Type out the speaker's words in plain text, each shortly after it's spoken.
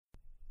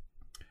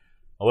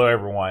Hello,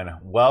 everyone.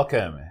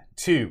 Welcome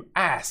to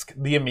Ask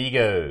the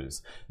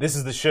Amigos. This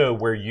is the show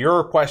where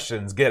your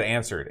questions get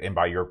answered. And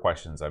by your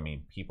questions, I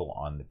mean people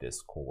on the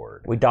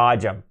Discord. We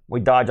dodge them.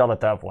 We dodge all the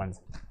tough ones.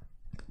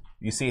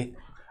 You see,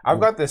 I've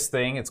got this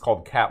thing. It's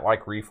called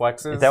cat-like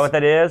reflexes. Is that what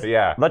that is?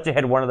 Yeah. I thought you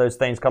had one of those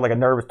things called like a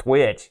nervous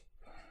twitch.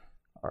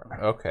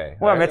 Okay.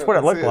 Well, that's what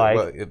it looked like.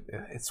 Well,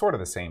 it's sort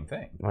of the same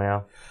thing.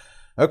 Well,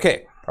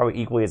 Okay.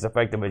 probably equally as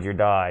effective as your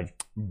dodge.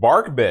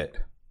 Barkbit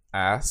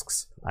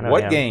asks, I know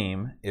what him.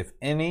 game, if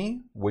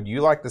any, would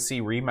you like to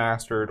see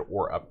remastered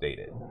or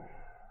updated?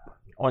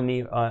 On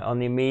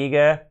the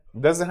Amiga,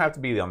 It doesn't have to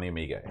be on the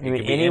Amiga. It you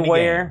mean could be any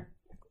anywhere?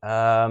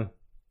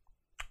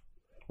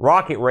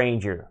 Rocket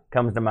Ranger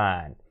comes to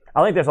mind.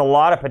 I think there's a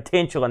lot of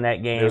potential in that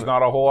game. game. There's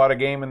not a whole lot of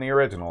game in the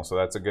original, so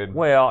that's a good...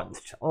 Well,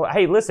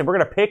 hey, listen, we're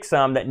going to pick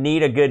some that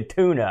need a good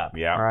tune-up.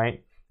 Yeah. All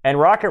right? And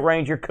Rocket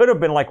Ranger could have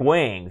been like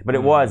Wings, but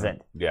it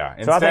wasn't. Yeah. So I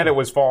Instead, think- it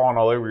was falling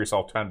all over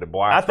yourself trying to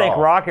blast I think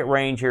off. Rocket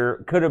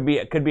Ranger could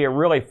be a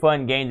really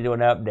fun game to do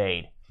an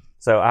update.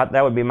 So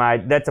that would be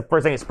that's the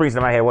first thing that springs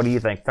into my head. What do you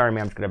think? Sorry,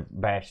 man, I'm just gonna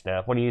bash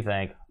stuff. What do you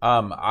think?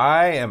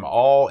 I am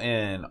all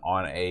in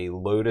on a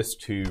Lotus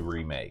 2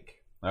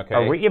 remake.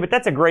 Okay. Yeah, but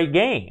that's a great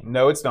game.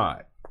 No, it's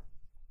not.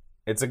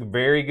 It's a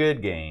very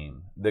good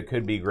game that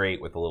could be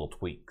great with a little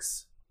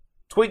tweaks.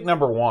 Tweak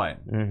number 1.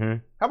 Mm-hmm.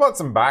 How about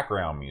some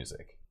background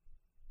music?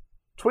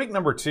 Tweak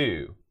number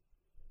 2.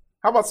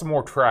 How about some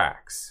more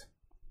tracks?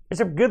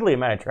 There's a goodly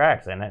amount of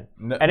tracks in it.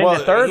 No, And in well,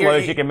 the third here-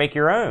 Lotus, you can make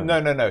your own.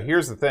 No.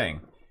 Here's the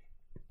thing.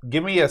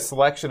 Give me a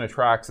selection of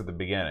tracks at the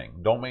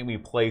beginning. Don't make me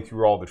play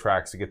through all the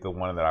tracks to get the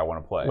one that I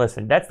want to play.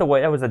 Listen, that's the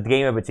way. That was a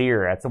game of its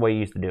era. That's the way you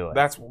used to do it.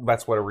 That's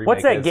what a remake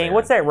What's that is, game? Aaron.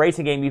 What's that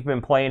racing game you've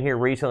been playing here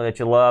recently that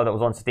you love that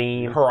was on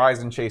Steam?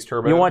 Horizon Chase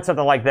Turbo. You want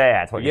something like that?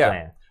 That's what you're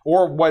saying.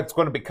 Or what's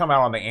going to come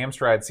out on the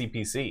Amstrad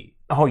CPC.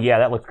 Oh yeah,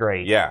 that looks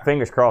great. Yeah.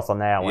 Fingers crossed on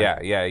that one.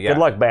 Yeah. Good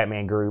luck,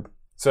 Batman Group.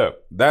 So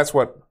that's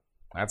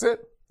it.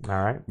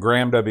 All right.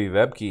 Graham W.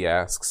 Vebke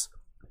asks,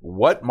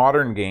 what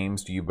modern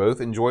games do you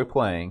both enjoy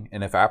playing,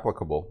 and if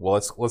applicable?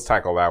 Well, let's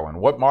tackle that one.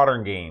 What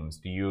modern games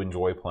do you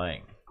enjoy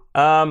playing?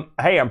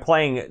 Hey, I'm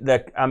playing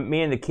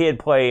me and the kid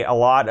play a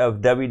lot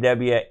of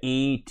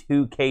WWE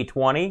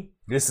 2K20.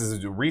 This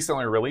is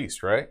recently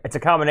released, right? It's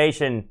a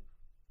combination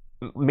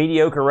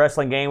mediocre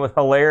wrestling game with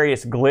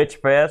hilarious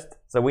glitch fest.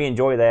 So we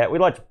enjoy that. We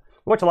watch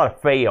a lot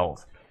of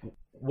fails.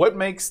 What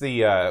makes the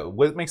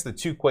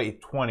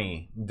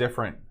 2K20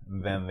 different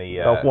than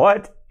the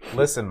What?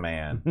 Listen,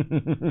 man.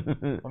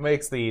 What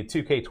makes the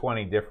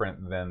 2K20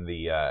 different than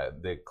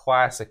the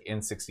classic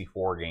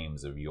N64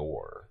 games of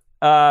yore?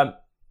 The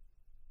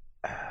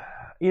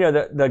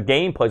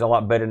gameplay's a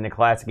lot better than the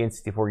classic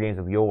N64 games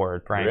of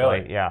yore, frankly.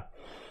 Really? Yeah.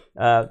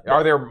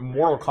 Are there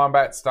Mortal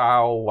Kombat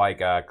style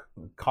like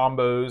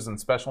combos and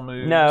special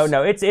moves?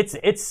 No.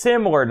 It's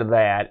similar to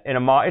that.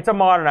 It's a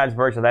modernized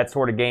version of that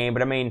sort of game,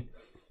 but I mean,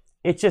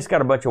 it's just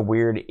got a bunch of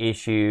weird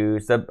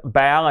issues. The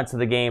balance of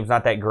the game's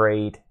not that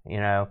great,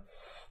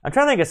 I'm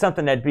trying to think of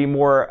something that'd be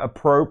more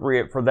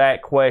appropriate for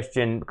that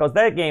question, because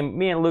that game,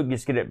 me and Luke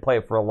just get to play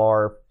it for a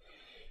larp.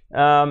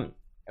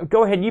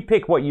 Go ahead, you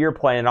pick what you're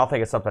playing, and I'll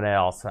think of something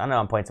else. I know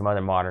I'm playing some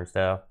other modern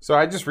stuff. So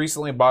I just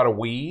recently bought a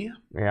Wii.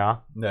 Yeah.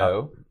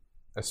 No,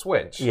 a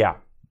Switch. Yeah.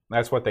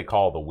 That's what they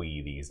call the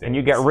Wii these days. And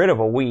you got rid of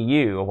a Wii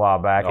U a while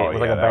back. It was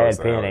like a bad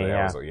penny. It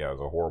was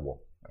a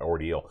horrible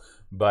ordeal.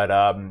 But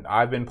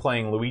I've been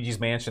playing Luigi's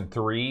Mansion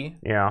 3,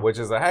 which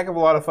is a heck of a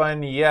lot of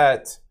fun,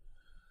 yet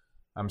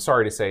I'm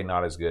sorry to say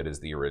not as good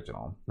as the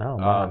original. Oh,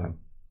 man.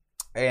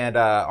 And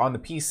on the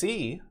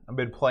PC, I've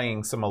been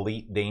playing some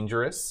Elite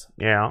Dangerous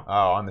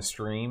on the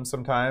stream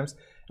sometimes.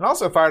 And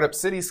also fired up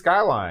City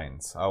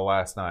Skylines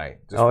last night.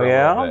 Just for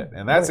a little bit.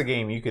 And that's a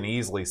game you can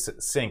easily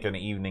sink an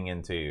evening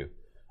into.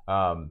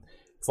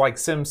 It's like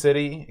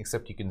SimCity,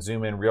 except you can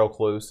zoom in real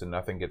close and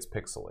nothing gets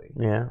pixely.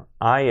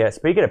 Yeah.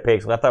 Speaking of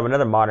pixel, I thought of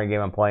another modern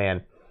game I'm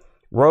playing.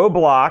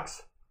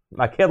 Roblox.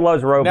 My kid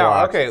loves Roblox.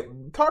 Now, okay,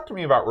 talk to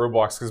me about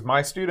Roblox, because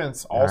my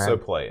students also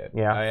play it.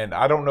 Yeah. And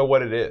I don't know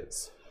what it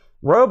is.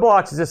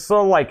 Roblox is this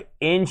sort of like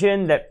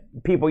engine that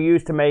people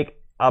use to make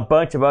a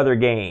bunch of other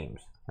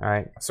games. All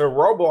right. So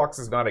Roblox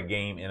is not a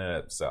game in and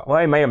of itself. Well,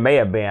 it may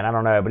have been. I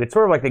don't know. But it's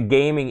sort of like the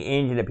gaming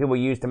engine that people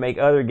use to make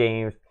other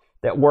games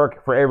that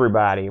work for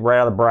everybody right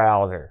out of the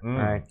browser.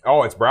 Right?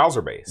 Oh, it's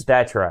browser-based.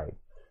 That's right.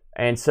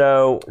 And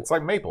so it's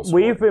like MapleStory.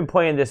 We've been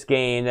playing this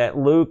game that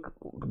Luke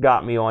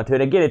got me onto.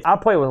 And again, I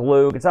play with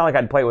Luke. It's not like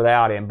I'd play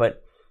without him,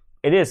 but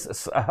it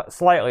is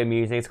slightly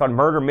amusing. It's called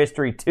Murder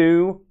Mystery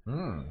 2.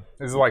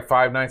 Is it like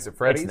Five Nights at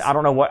Freddy's? I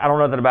don't know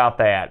nothing about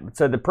that.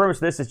 So the premise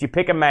of this is you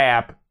pick a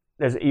map.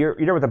 You're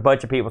there with a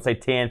bunch of people, say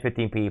 10,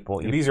 15 people.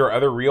 These are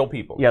other real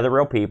people. Yeah, they're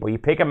real people. You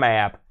pick a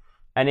map,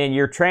 and then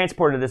you're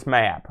transported to this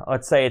map.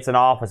 Let's say it's an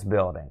office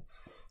building.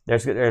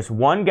 There's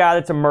one guy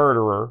that's a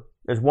murderer.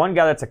 There's one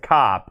guy that's a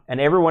cop,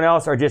 and everyone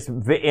else are just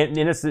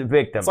innocent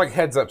victims. It's like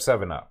Heads Up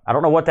 7-Up. I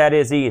don't know what that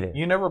is either.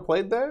 You never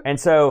played that? And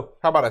so...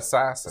 How about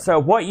Assassin? So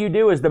what you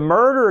do is the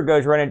murderer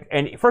goes around,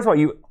 and first of all,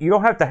 you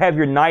don't have to have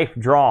your knife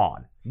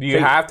drawn. Do you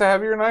have to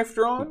have your knife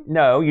drawn?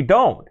 No, you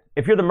don't.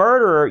 if you're the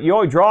murderer, you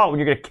only draw it when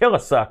you're going to kill a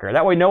sucker.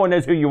 That way no one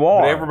knows who you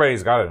are. But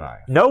everybody's got a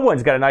knife. No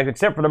one's got a knife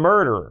except for the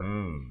murderer.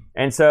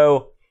 And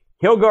so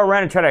he'll go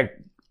around and try to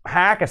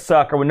hack a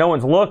sucker when no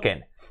one's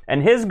looking.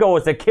 And his goal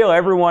is to kill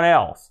everyone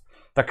else.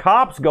 The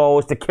cop's goal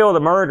is to kill the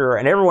murderer,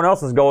 and everyone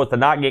else's goal is to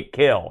not get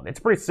killed. It's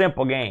a pretty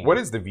simple game. What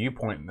is the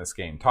viewpoint in this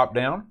game? Top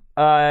down?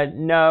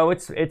 No,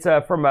 it's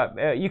from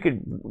a you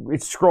could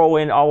scroll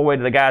in all the way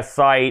to the guy's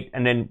sight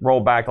and then roll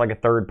back like a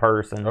third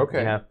person. Okay.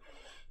 You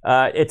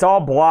know? It's all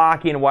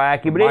blocky and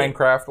wacky, but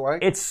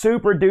Minecraft-like? It's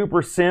super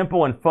duper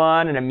simple and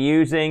fun and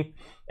amusing.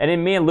 And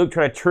then me and Luke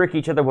try to trick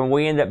each other when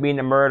we end up being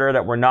the murderer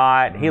that we're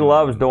not. He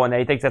loves doing that.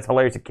 He thinks that's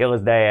hilarious to kill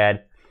his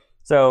dad.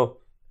 So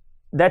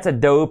that's a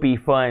dopey,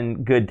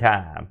 fun, good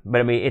time.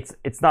 But I mean,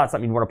 it's not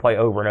something you want to play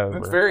over and over.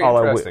 It's very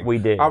interesting. We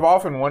did. I've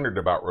often wondered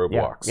about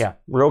Roblox. Yeah,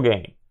 real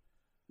game.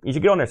 You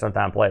should get on there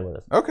sometime and play with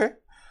us. Okay.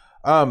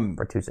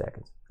 For 2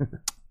 seconds.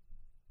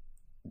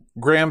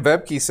 Graham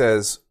Vebke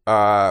says,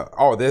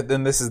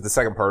 then this is the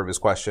second part of his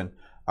question.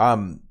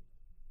 Okay.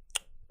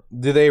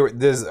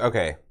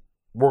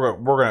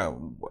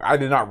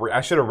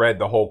 I should have read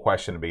the whole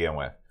question to begin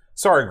with.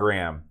 Sorry,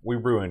 Graham. We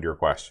ruined your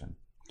question.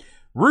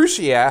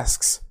 Rushi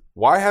asks,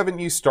 why haven't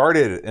you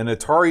started an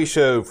Atari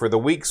show for the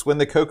weeks when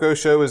the Coco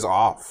show is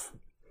off?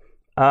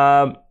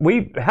 How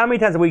many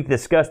times have we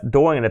discussed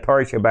doing an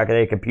Atari show back at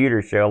a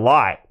computer show? A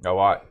lot.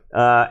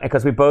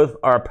 Because we both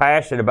are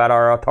passionate about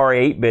our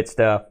Atari 8-bit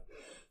stuff.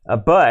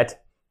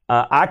 But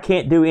I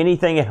can't do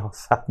anything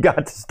else. I've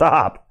got to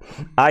stop.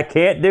 I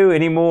can't do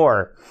any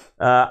more.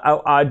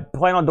 I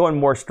plan on doing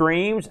more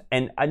streams,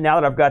 and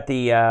now that I've got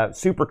the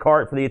Super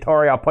Cart for the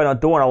Atari, I'll plan on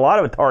doing a lot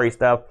of Atari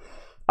stuff.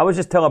 I was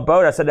just telling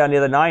Bo, I sat down the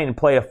other night and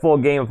played a full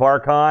game of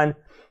Archon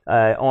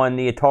on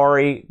the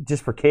Atari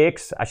just for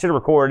kicks. I should have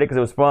recorded it because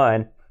it was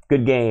fun.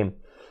 Good game.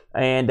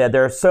 And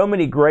there are so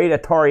many great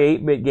Atari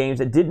 8-bit games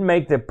that didn't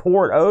make the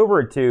port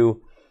over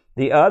to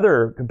the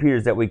other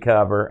computers that we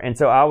cover. And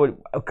so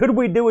could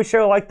we do a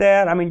show like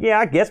that? I mean, yeah,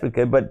 I guess we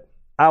could, but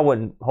I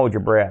wouldn't hold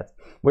your breath.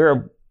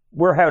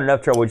 We're having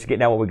enough trouble just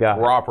getting out what we got.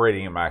 We're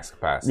operating at max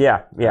capacity.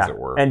 Yeah. As it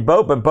were. And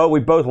we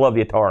both love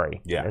the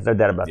Atari. Yeah. There's no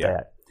doubt about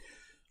that.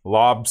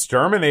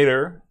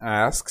 Lobsterminator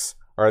asks,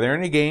 are there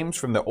any games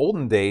from the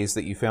olden days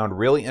that you found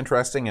really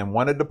interesting and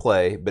wanted to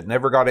play, but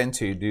never got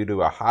into due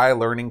to a high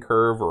learning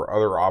curve or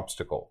other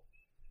obstacle?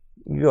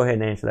 You go ahead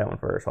and answer that one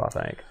first, I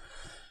think.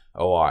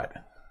 A lot.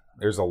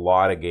 There's a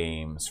lot of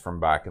games from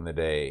back in the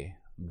day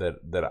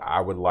that I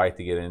would like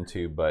to get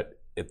into, but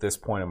at this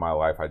point in my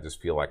life, I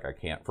just feel like I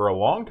can't. For a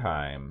long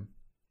time,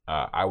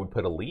 I would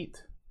put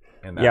Elite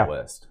in that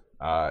list.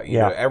 You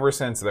know, ever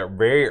since the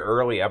very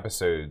early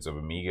episodes of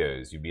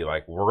Amigos, you'd be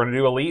like, we're going to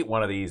do Elite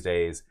one of these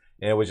days.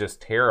 And it was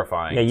just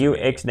terrifying. Yeah, you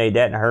ixnayed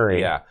that in a hurry.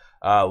 Yeah.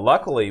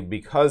 Luckily,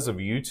 because of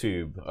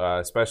YouTube,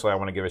 especially I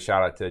want to give a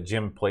shout out to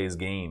Jim Plays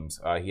Games.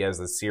 He has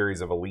this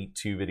series of Elite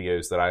 2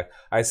 videos that I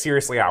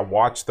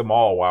watched them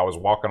all while I was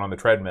walking on the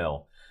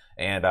treadmill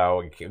and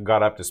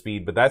got up to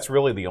speed. But that's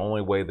really the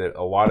only way that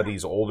a lot of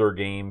these older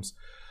games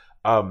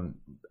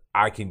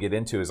I can get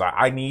into is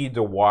I need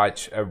to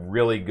watch a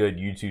really good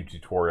YouTube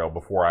tutorial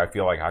before I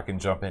feel like I can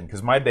jump in.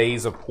 Because my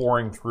days of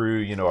pouring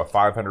through, a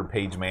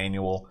 500-page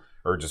manual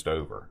are just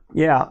over.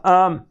 Yeah.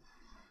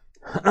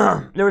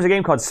 There was a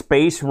game called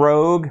Space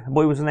Rogue, I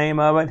believe was the name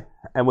of it,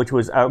 which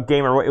was a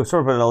game. It was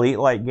sort of an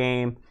Elite-like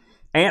game.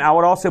 And I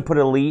would also put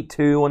Elite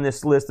 2 on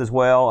this list as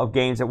well of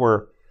games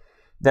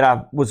that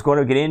I was going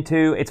to get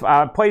into.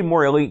 I played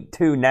more Elite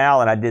 2 now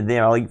than I did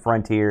then, Elite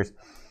Frontiers,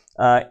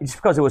 just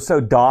because it was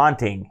so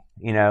daunting,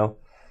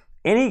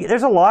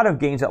 There's a lot of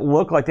games that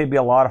look like they'd be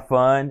a lot of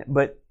fun,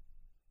 but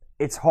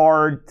it's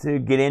hard to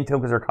get into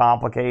them because they're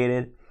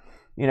complicated,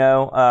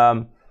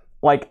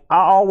 Like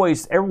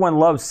everyone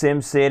loves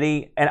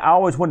SimCity, and I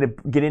always wanted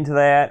to get into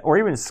that, or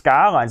even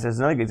Skylines is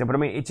another good example. But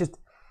I mean,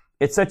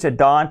 it's such a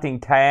daunting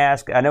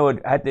task. I know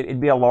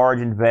it'd be a large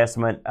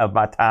investment of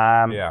my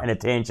time and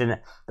attention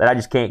that I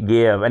just can't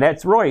give. And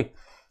that's really,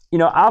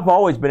 I've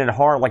always been at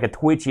heart like a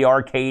twitchy,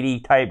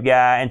 arcadey type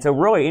guy. And so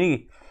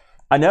really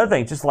another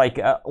thing, just like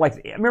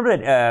remember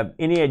that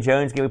Indiana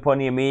Jones game we put on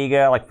the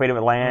Amiga, like Fate of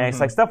Atlantis,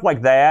 like stuff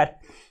like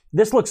that.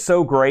 This looks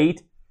so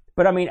great.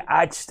 But I mean,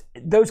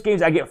 those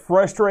games I get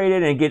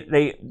frustrated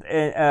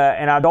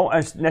and I don't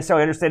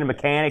necessarily understand the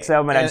mechanics of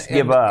them, and I just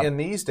give up. And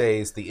these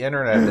days, the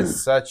internet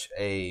is such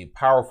a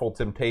powerful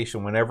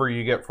temptation. Whenever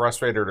you get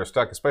frustrated or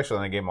stuck, especially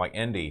in a game like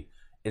Indy,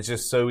 it's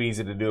just so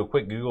easy to do a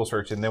quick Google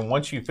search, and then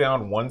once you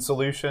found one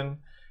solution,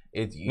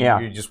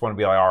 you just want to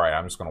be like, all right,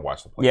 I'm just going to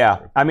watch the play.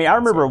 Yeah, I mean, I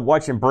remember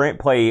watching Brent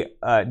play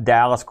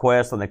Dallas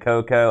Quest on the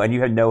Coco, and you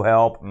had no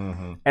help.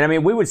 Mm-hmm. And I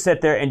mean, we would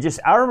sit there and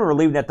I remember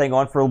leaving that thing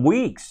on for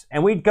weeks,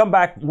 and we'd come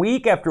back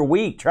week after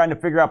week trying to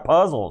figure out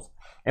puzzles.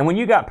 And when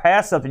you got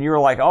past something, you were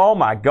like, oh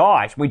my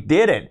gosh, we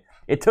did it.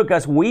 It took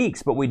us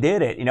weeks, but we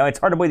did it. It's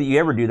hard to believe that you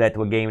ever do that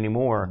to a game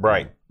anymore.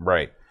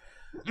 Right.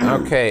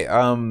 Okay,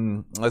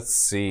 let's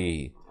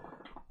see.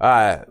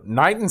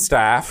 Knight and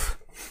Staff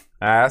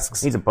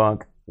asks, he's a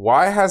punk.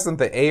 Why hasn't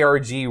the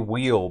ARG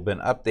wheel been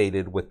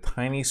updated with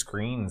tiny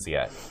screens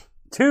yet?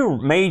 two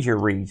major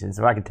reasons,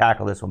 if I could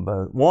tackle this one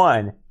both.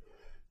 One,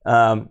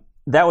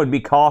 that would be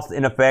cost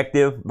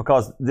ineffective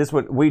because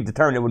we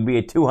determined it would be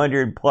a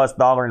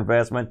 $200+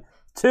 investment.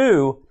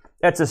 Two,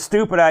 that's a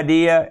stupid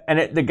idea,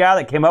 and the guy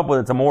that came up with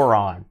it's a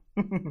moron.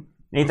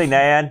 Anything to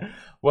add?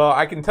 Well,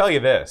 I can tell you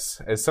this.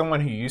 As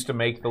someone who used to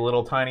make the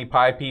little tiny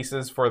pie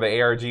pieces for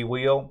the ARG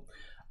wheel,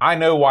 I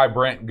know why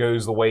Brent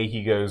goes the way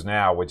he goes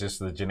now with just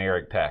the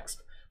generic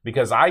text.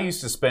 Because I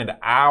used to spend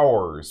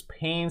hours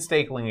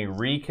painstakingly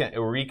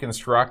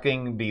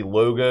reconstructing the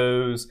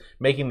logos,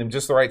 making them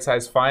just the right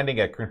size, finding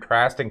a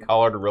contrasting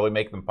color to really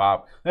make them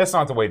pop. That's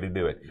not the way to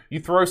do it. You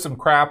throw some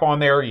crap on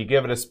there, you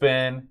give it a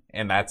spin,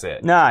 and that's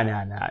it. No.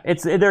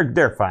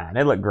 They're fine.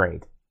 They look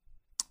great.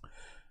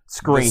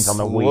 Screens on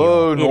the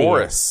wheel.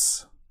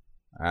 Norris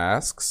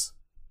asks,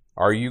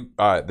 "Are you?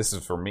 This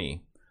is for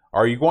me.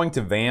 Are you going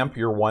to vamp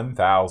your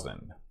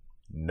 1000?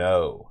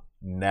 No,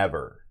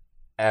 never,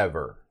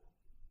 ever."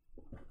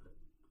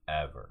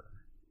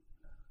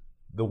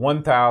 The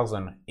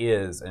 1000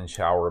 is and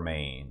shall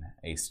remain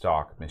a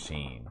stock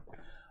machine.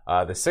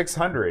 The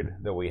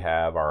 600 that we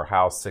have, our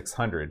House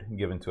 600,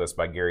 given to us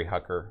by Gary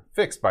Hucker,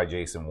 fixed by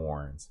Jason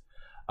Warrens,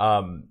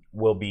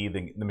 will be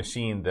the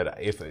machine that,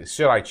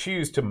 should I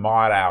choose to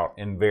mod out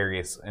in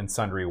various and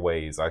sundry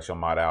ways, I shall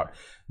mod out.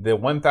 The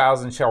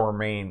 1000 shall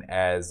remain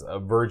as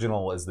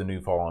virginal as the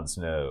new fallen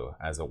snow,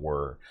 as it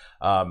were.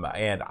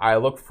 And I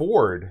look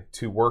forward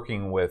to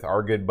working with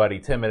our good buddy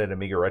Tim at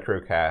Amiga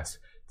Retrocast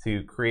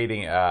to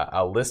creating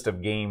a list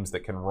of games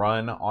that can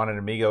run on an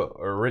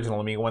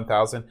original Amiga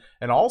 1000,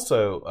 and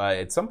also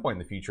at some point in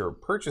the future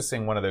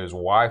purchasing one of those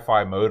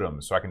Wi-Fi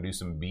modems so I can do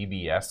some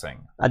BBSing.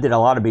 I did a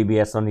lot of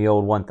BBS on the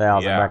old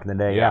 1000 back in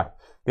the day. Yeah.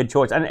 Good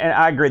choice. And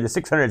I agree. The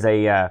 600 is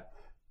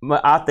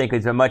I think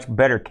it's a much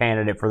better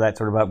candidate for that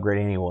sort of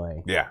upgrade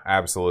anyway. Yeah,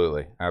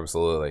 absolutely.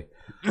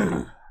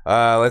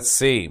 Let's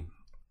see.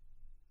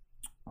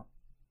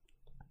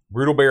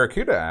 Brutal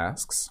Barracuda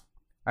asks,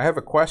 "I have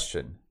a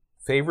question.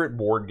 Favorite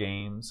board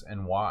games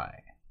and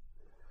why?"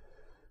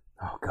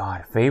 Oh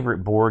God,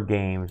 favorite board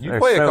games. You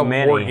play a couple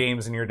board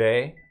games in your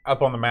day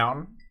up on the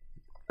mountain?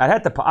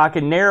 I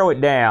can narrow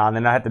it down,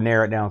 then I have to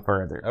narrow it down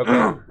further.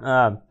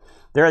 Okay.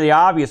 There are the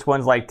obvious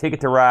ones like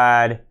Ticket to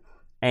Ride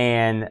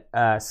and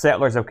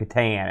Settlers of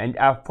Catan, and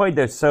I've played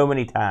those so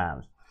many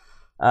times.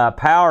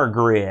 Power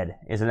Grid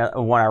is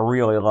another one I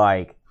really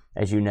like,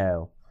 as you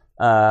know.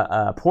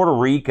 Puerto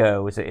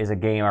Rico is a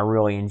game I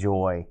really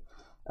enjoy.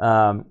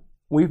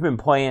 We've been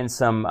playing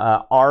some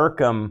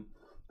Arkham.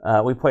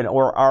 We played an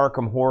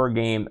Arkham horror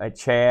game at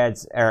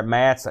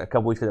Matt's a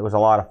couple weeks ago. That was a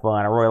lot of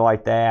fun. I really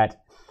like that.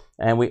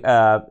 And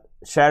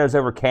Shadows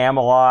over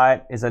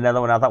Camelot is another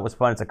one I thought was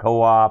fun. It's a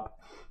co-op.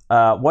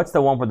 What's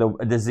the one where the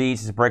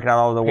disease is breaking out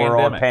all over the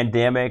world?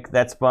 Pandemic.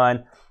 That's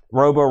fun.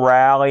 Robo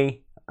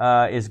Rally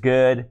is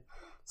good.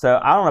 So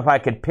I don't know if I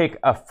could pick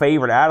a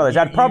favorite out of those.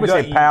 I'd probably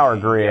say Power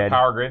Grid. Yeah,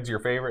 Power Grid's your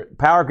favorite?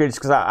 Power Grid,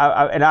 because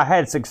I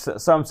had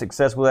some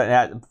success with it.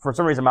 And for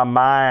some reason, my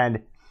mind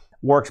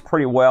works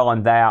pretty well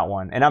on that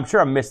one. And I'm sure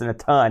I'm missing a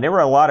ton. There were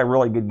a lot of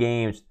really good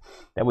games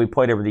that we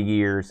played over the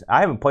years. I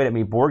haven't played that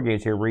many board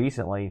games here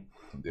recently.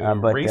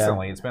 But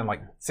recently, it's been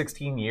like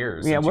 16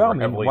 years. Yeah, well, I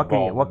mean, what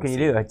can you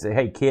do? I'd say,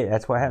 hey, kid,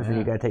 that's what happens when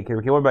you got to take care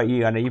of a kid. What about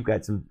you? I know you've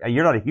got some.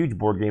 You're not a huge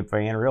board game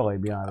fan, really, to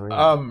be honest with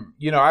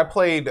you. I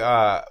played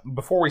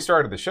before we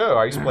started the show.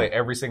 I used to play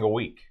every single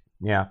week.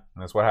 Yeah,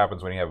 and that's what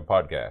happens when you have a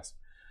podcast.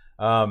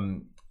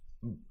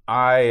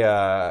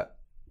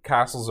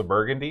 Castles of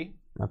Burgundy.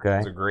 Okay,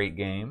 it's a great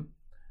game.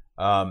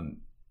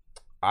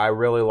 I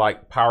really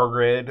like Power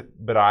Grid,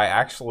 but I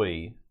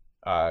actually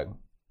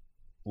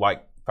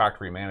like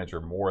Factory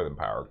Manager more than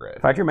Power Grid.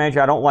 Factory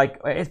Manager, I don't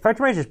like.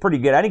 Factory Manager is pretty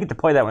good. I didn't get to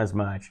play that one as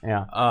much.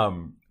 Yeah.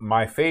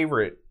 My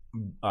favorite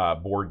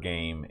board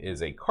game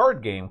is a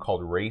card game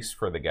called Race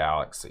for the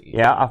Galaxy.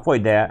 Yeah, I've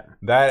played that.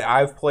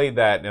 I've played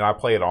that, and I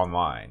play it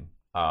online.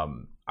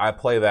 I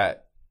play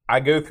that. I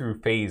go through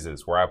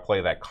phases where I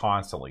play that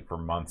constantly for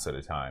months at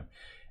a time.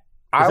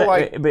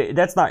 But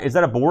that's not. Is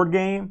that a board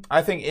game?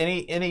 I think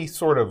any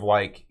sort of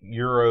like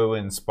Euro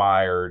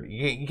inspired.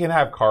 You can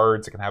have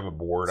cards. It can have a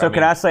board. So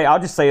can I say? I'll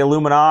just say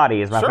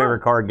Illuminati is my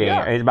favorite card game.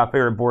 Yeah. It's my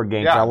favorite board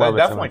game. Yeah, I love it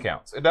definitely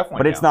counts. It definitely.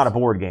 But it's not a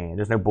board game.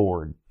 There's no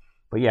board.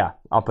 But yeah,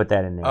 I'll put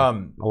that in there. I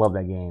love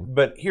that game.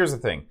 But here's the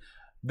thing.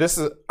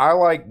 I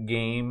like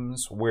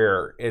games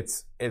where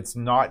it's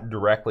not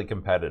directly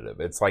competitive.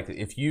 It's like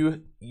if you're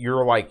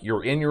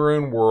in your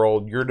own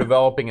world, you're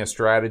developing a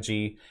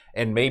strategy,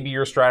 and maybe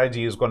your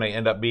strategy is going to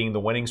end up being the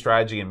winning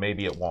strategy, and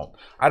maybe it won't.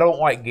 I don't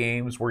like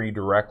games where you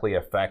directly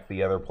affect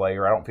the other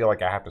player. I don't feel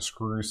like I have to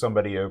screw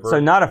somebody over. So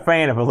not a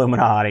fan of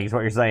Illuminati is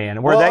what you're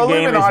saying. Where that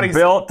game is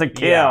built to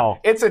kill. Yeah,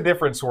 it's a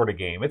different sort of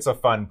game. It's a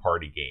fun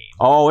party game.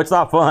 Oh, it's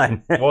not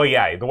fun. Well,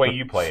 yeah, the way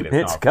you play it,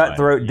 it's not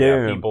cutthroat fun.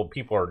 doom. Yeah,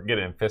 people are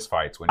getting in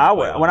fistfights when you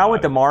play when I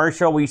went to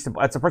Marshall,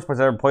 that's the first place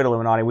I ever played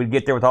Illuminati. We'd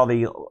get there with all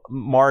the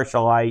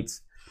Marshallites,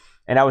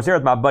 and I was there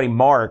with my buddy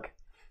Mark.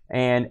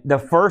 And the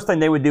first thing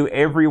they would do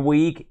every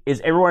week is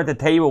everyone at the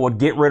table would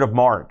get rid of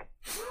Mark.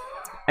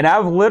 And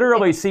I've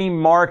literally seen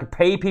Mark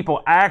pay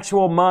people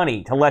actual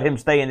money to let him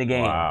stay in the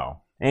game. Wow.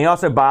 And he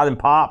also buy them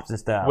pops and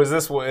stuff. Was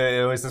this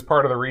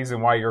part of the reason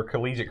why your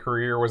collegiate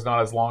career was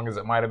not as long as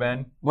it might have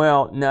been?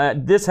 Well, no,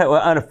 this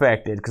was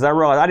unaffected because I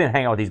realized I didn't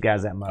hang out with these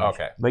guys that much.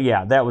 Okay. But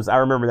yeah, I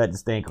remember that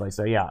distinctly.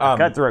 So yeah,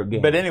 cutthroat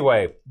game. But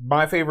anyway,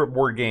 my favorite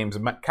board games,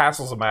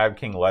 Castles of Mad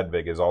King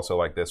Ludwig, is also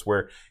like this,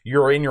 where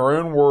you're in your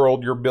own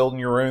world, you're building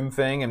your own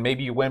thing, and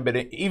maybe you win, but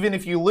even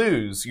if you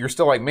lose, you're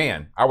still like,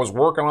 man, I was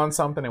working on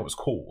something, it was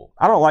cool.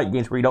 I don't like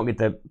games where you don't get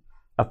to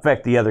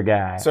affect the other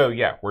guy. So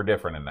yeah, we're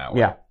different in that way.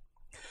 Yeah.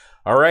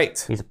 All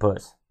right. He's a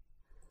puss.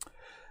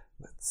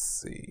 Let's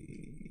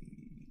see.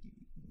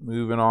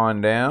 Moving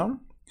on down.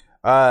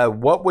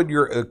 What would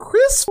your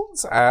Chris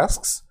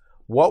asks,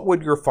 what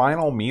would your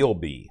final meal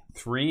be?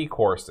 3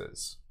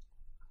 courses.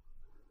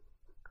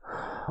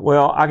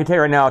 Well, I can tell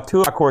you right now, 2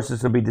 of my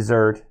courses will be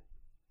dessert.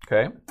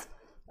 Okay.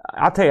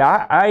 I'll tell you,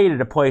 I ate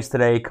at a place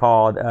today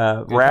called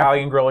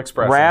Italian Grill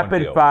Express.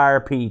 Rapid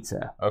Fire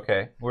Pizza.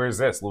 Okay. Where is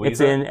this? Louisa?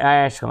 It's in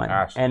Ashland.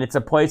 And it's a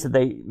place that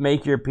they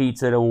make your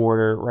pizza to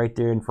order right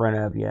there in front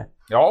of you.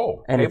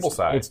 Oh, and table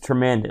side. It's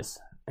tremendous.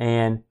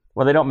 And,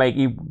 well, they don't make,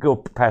 you go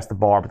past the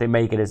bar, but they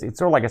make it as, it's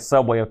sort of like a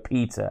Subway of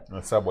pizza.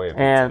 A Subway of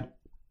pizza. And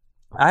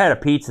I had a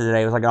pizza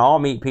today. It was like an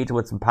all-meat pizza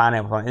with some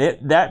pineapple on it.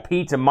 That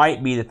pizza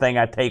might be the thing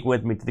I take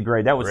with me to the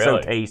grave. That was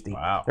so tasty.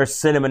 Wow. There's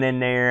cinnamon in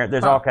there.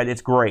 There's all kinds.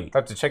 It's great. I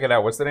have to check it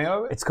out. What's the name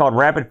of it? It's called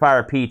Rapid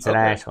Fire Pizza in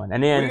Ashland.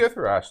 And then we go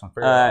through Ashland.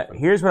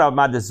 here's what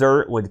my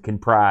dessert would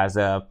comprise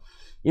of.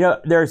 You know,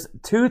 there's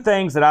 2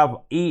 things that I've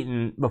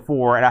eaten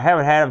before, and I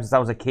haven't had them since I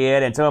was a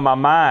kid. And so in my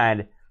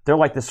mind, they're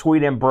like the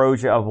sweet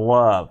ambrosia of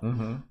love.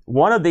 Mm-hmm.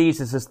 One of these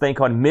is this thing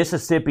called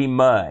Mississippi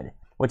Mud,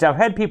 which I've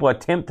had people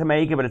attempt to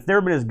make it, but it's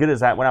never been as good as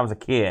that when I was a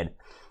kid.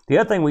 The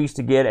other thing we used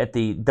to get at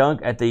the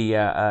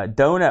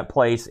donut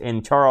place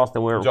in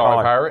Charleston, where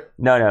Jolly Pirate?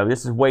 No,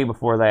 this is way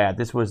before that.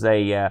 This was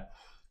I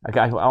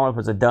don't know if it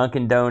was a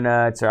Dunkin'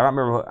 Donuts or I don't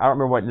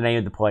remember what the name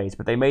of the place,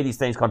 but they made these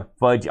things called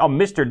fudge. Oh,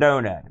 Mr.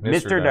 Donut.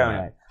 Mr.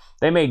 Donut.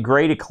 They made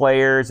great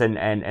eclairs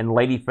and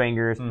lady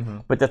fingers,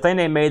 but the thing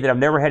they made that I've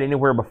never had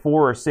anywhere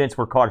before or since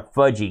were called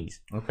fudgies.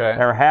 Okay.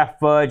 They were half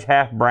fudge,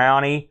 half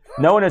brownie.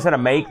 No one knows how to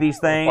make these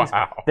things.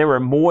 Wow. They were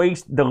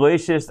moist,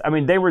 delicious. I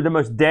mean, they were the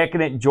most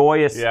decadent,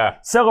 joyous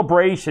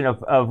celebration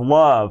of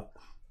love.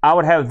 I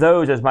would have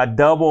those as my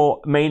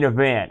double main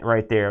event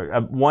right there.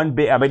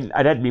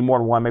 I'd have to be more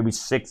than one, maybe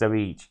 6 of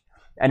each.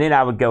 And then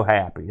I would go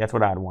happy. That's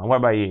what I'd want. What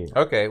about you?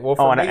 Okay. Well,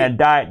 for me... and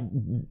Diet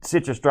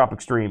Citrus Drop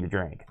Extreme to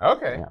drink.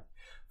 Okay. Yeah.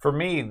 For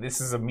me,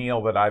 this is a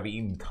meal that I've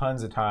eaten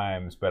tons of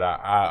times, but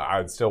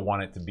I'd still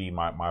want it to be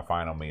my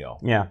final meal.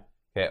 Yeah.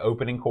 Okay,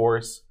 opening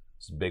course,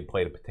 it's a big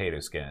plate of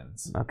potato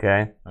skins.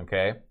 Okay.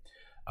 Okay.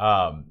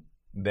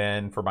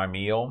 Then for my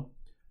meal,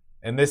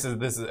 and this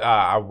is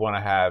I want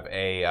to have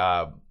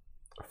a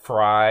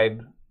fried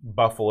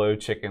buffalo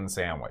chicken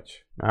sandwich.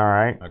 All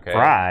right. Okay.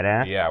 Fried,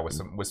 eh? Yeah, with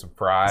some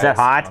fries. Is that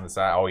hot? On the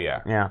side. Oh yeah.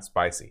 Yeah.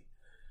 Spicy.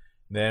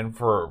 Then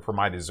for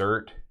my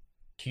dessert,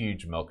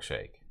 huge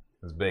milkshake,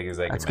 as big as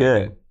they can. That's make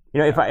good. It. You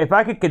know, if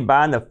I could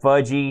combine the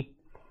fudgy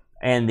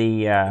and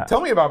the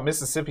tell me about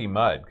Mississippi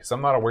Mud, because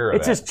I'm not aware of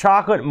it's that. this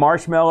chocolate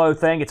marshmallow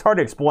thing. It's hard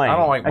to explain. I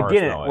don't like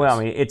marshmallows. Well,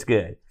 I mean, it's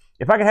good.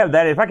 If I could have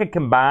that, if I could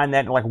combine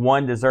that in like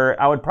one dessert,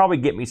 I would probably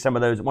get me one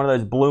of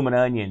those bloomin'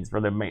 onions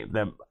for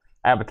the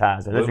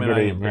appetizer. That's a good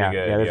eating.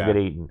 Yeah, that's a good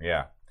eating.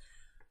 Yeah.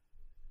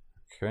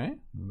 Okay,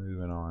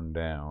 moving on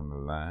down the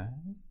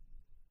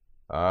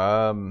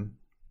line.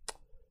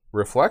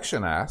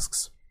 Reflection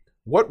asks,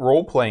 what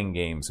role-playing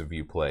games have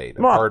you played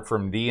apart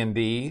from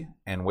D&D,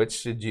 and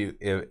which did you,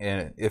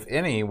 if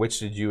any, which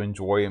did you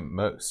enjoy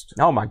most?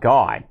 Oh my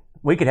God,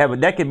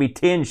 that could be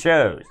 10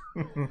 shows.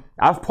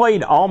 I've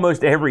played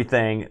almost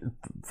everything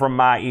from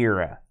my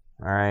era.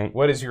 All right.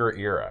 What is your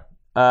era?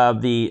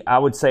 I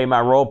would say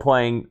my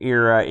role-playing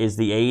era is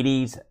the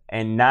 80s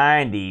and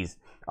 90s.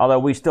 Although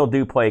we still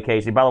do play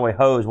occasionally. By the way,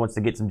 Hose wants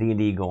to get some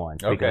D&D going.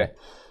 Okay.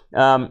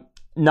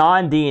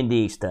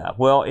 Non-D&D stuff.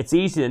 Well, it's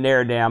easy to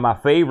narrow down my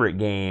favorite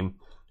game,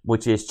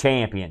 which is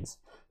Champions,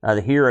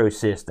 the hero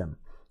system.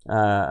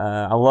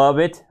 I love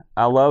it.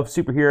 I love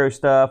superhero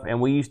stuff,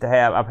 and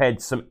I've had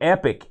some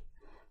epic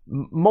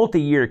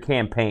multi-year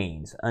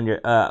campaigns under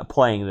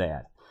playing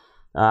that.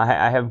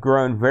 I have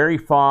grown very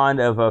fond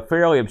of a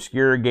fairly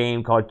obscure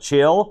game called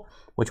Chill,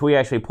 which we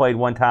actually played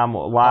one time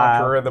live.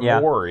 Conqueror of the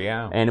Moor,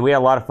 yeah. And we had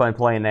a lot of fun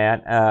playing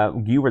that.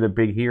 You were the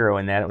big hero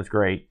in that. It was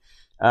great.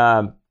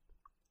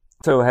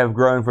 So I have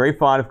grown very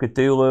fond of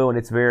Cthulhu and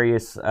its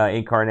various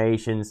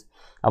incarnations.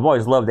 I've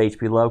always loved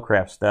H.P.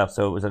 Lovecraft stuff,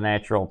 so it was a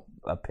natural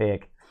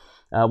pick.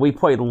 We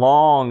played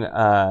long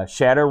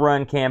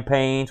Shadowrun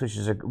campaigns, which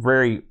is a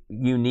very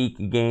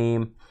unique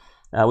game.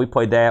 We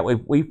played that.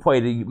 We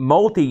played the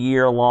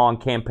multi-year long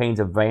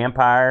campaigns of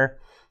Vampire,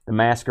 the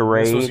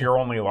Masquerade. This was your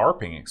only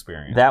LARPing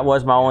experience. That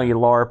was my only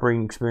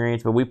LARPing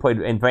experience, but we played,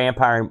 and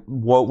Vampire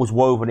was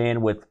woven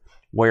in with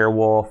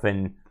Werewolf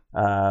and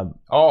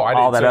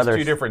all that so other. It's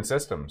 2 different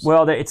systems.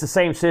 Well, it's the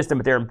same system,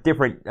 but they're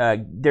different.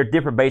 They're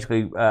different,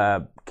 basically,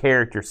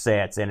 character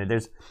sets in it.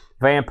 There's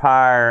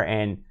Vampire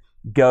and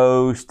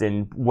ghost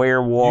and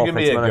werewolf. You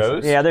can be a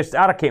ghost? Yeah,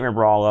 I can't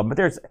remember all of them, but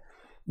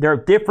there are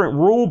different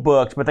rule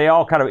books, but they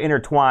all kind of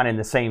intertwine in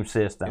the same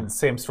system. And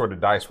same sort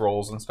of dice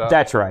rolls and stuff?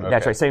 That's right. Okay.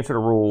 That's right. Same sort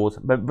of rules.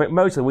 But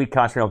mostly we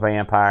concentrate on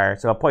vampire.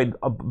 So I played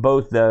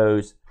both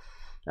those.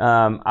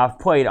 I've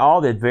played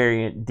all the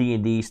variant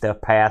D&D stuff,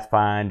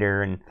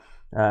 Pathfinder and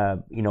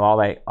all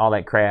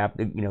that crap,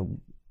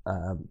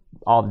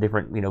 all the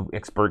different,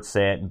 expert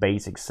set,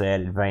 basic set,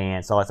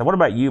 advanced, all that stuff. What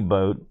about you,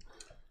 Boat?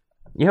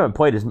 You haven't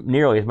played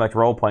nearly as much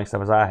role-playing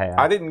stuff as I have.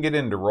 I didn't get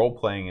into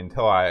role-playing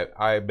until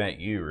I met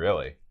you,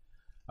 really.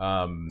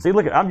 See,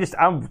 look,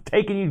 I'm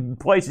taking you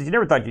places you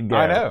never thought you'd go.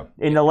 I know.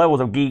 In the levels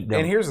of geekdom.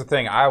 And here's the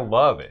thing, I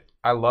love it.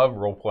 I love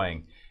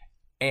role-playing.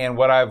 And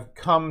what I've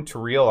come to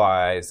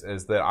realize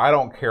is that I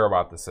don't care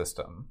about the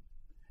system.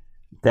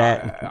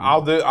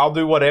 I'll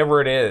do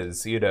whatever it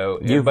is,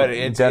 You've but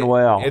it's done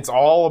well. It's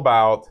all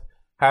about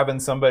having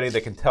somebody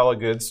that can tell a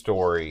good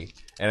story,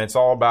 and it's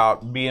all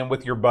about being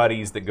with your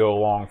buddies that go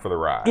along for the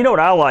ride. You know what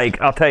I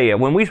like? I'll tell you.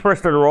 When we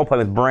first started role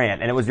playing with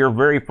Brent, and it was your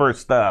very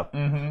first stuff,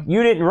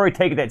 you didn't really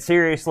take it that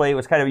seriously. It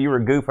was kind of you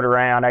were goofing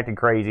around, acting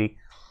crazy,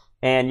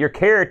 and your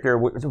character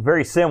was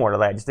very similar to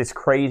that, just this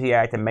crazy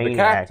acting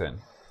maniac. The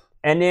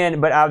captain.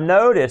 But I've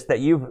noticed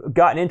that you've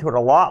gotten into it a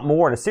lot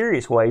more in a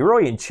serious way.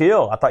 Really in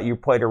chill. I thought you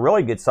played a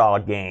really good,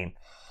 solid game,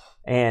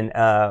 and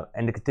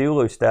the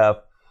Cthulhu stuff.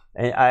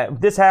 And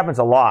this happens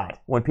a lot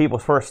when people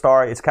first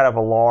start. It's kind of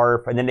a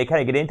LARP, and then they kind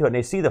of get into it and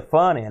they see the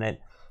fun in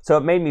it. So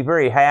it made me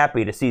very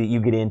happy to see that you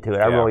get into it.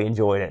 I really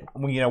enjoyed it.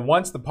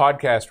 Once the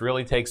podcast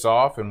really takes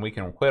off and we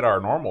can quit our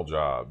normal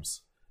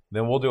jobs,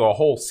 then we'll do a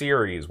whole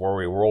series where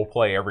we role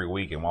play every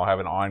week, and we'll have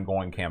an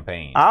ongoing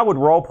campaign. I would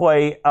role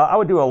play. I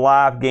would do a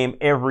live game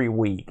every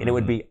week, and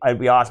it'd be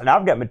awesome. And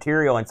I've got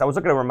material, and so I was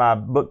looking over my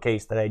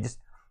bookcase today.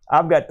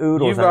 I've got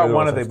oodles. You've got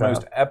one of the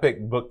most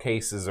epic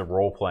bookcases of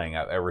role playing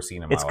I've ever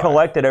seen in my life. It's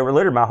collected over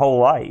literally my whole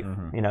life.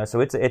 So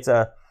it's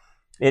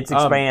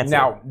expansive.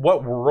 Now,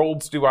 what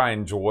worlds do I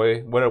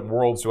enjoy? What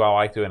worlds do I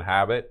like to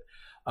inhabit?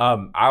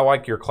 I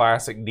like your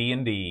classic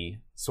D&D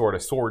sort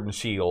of sword and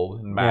shield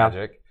and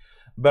magic. Yeah.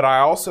 But I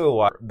also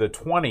like the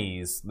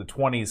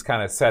 20s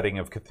kind of setting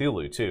of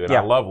Cthulhu too, and I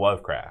love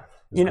Lovecraft.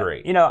 It's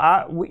great.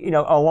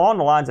 Along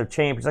the lines of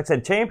Champions, like I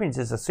said, Champions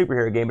is a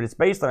superhero game, but it's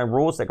based on a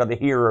rule set called the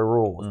Hero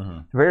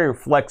Rules. Very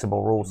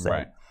flexible rule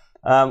set.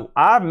 Right.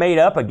 I've made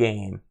up a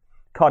game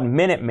called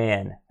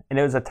Minutemen, and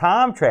it was a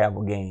time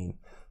travel game,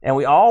 and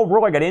we all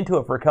really got into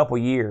it for a couple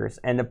years.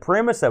 And the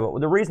premise of it,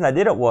 the reason I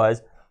did it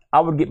was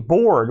I would get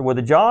bored with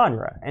the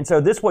genre, and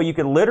so this way you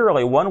could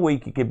literally 1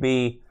 week you could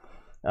be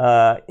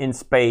in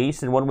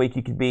space, and 1 week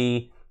you could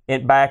be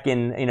back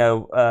in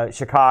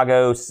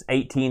Chicago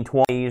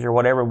 1820s or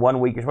whatever, 1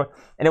 week or so.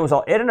 And it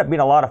ended up being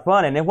a lot of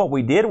fun. And then what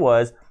we did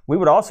was we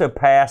would also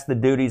pass the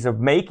duties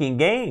of making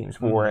games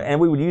for it, and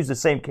we would use the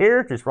same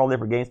characters for all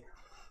different games.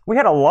 We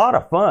had a lot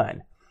of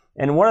fun.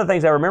 And one of the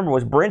things I remember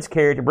was Brent's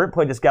character. Brent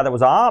played this guy that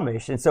was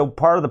Amish, and so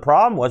part of the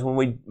problem was when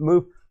we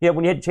moved,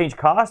 when you had to change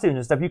costumes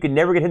and stuff, you could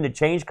never get him to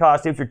change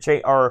costumes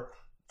or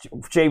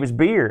shave his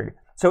beard.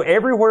 So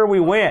everywhere we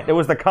went, it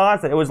was the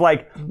constant. It was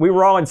like we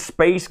were all in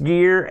space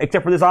gear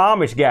except for this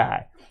Amish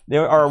guy.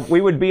 Or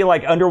we would be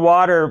like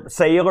underwater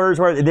sailors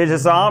where there's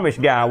this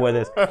Amish guy with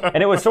us.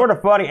 And it was sort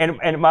of funny.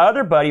 And my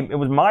other buddy, it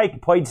was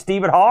Mike, played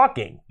Stephen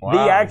Hawking,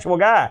 the actual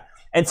guy.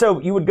 And so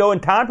you would go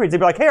in time periods, they'd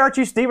be like, hey, aren't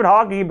you Stephen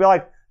Hawking? You'd be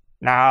like,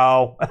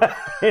 no.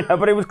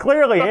 But it was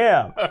clearly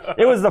him.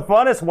 It was the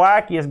funnest,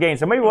 wackiest game.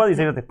 So maybe one of these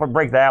things to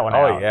break that one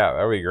out. Oh, yeah,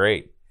 that would be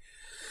great.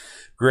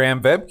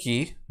 Graham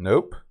Vebke,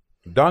 nope.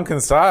 Duncan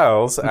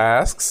Stiles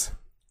asks,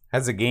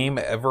 has a game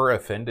ever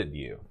offended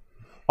you?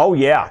 Oh,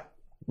 yeah.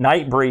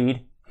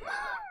 Nightbreed.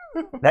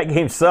 That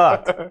game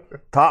sucked.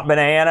 Top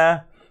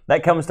Banana.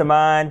 That comes to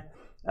mind.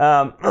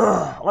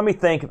 Let me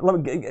think. Why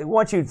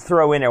don't you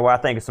throw in there while I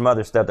think of some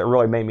other stuff that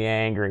really made me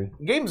angry.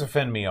 Games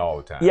offend me all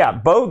the time. Yeah,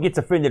 Bo gets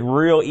offended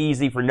real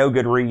easy for no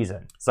good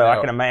reason. So I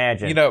can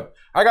imagine.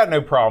 I got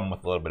no problem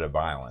with a little bit of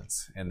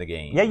violence in the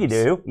game. Yeah, you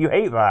do. You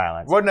hate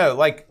violence. Well, no,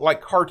 like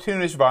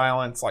cartoonish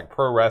violence, like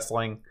pro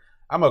wrestling.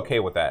 I'm okay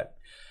with that.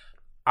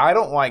 I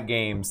don't like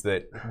games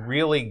that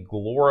really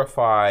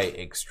glorify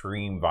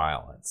extreme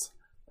violence.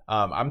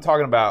 I'm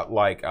talking about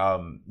like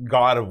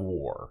God of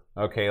War.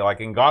 Okay, like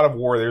in God of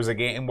War, there's a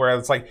game where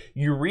it's like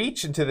you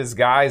reach into this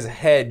guy's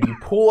head, you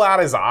pull out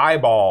his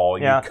eyeball,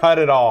 you cut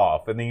it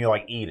off, and then you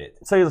like eat it.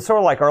 So you're sort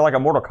of like, or like a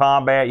Mortal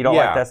Kombat. You don't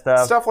like that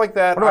stuff. Stuff like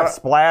that. What about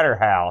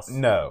Splatterhouse?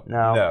 No,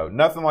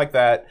 nothing like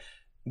that.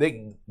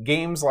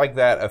 Games like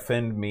that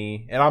offend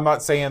me, and I'm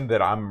not saying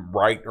that I'm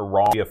right or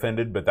wrong to be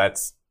offended, but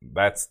that's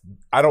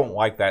I don't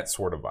like that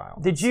sort of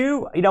violence. Did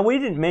you? We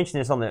didn't mention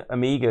this on the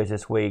Amigos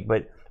this week,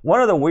 but one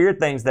of the weird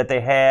things that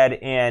they had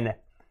in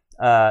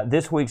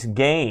this week's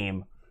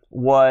game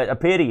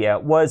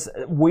was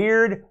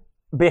weird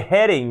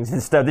beheadings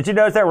and stuff. Did you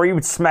notice that where you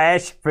would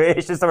smash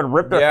fish and stuff and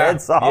rip their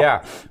heads off?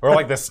 Yeah, or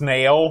like the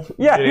snail.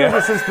 Yeah,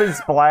 just been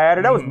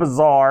splattered. That was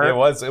bizarre. It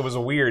was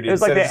weird.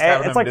 It's like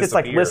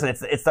listen,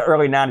 it's the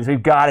early 90s.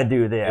 We've got to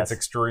do this. It's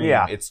extreme.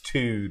 Yeah. It's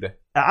tood.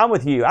 I'm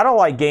with you. I don't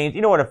like games.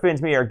 You know what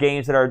offends me are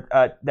games that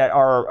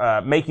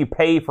are make you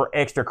pay for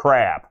extra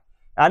crap.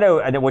 I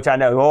know,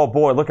 oh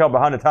boy, look how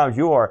behind the times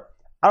you are.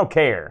 I don't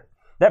care.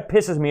 That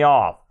pisses me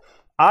off.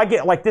 I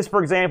get like this,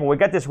 for example, we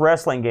got this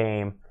wrestling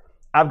game.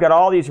 I've got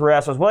all these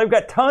wrestlers. Well, they've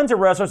got tons of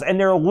wrestlers, and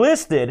they're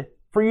listed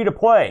for you to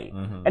play.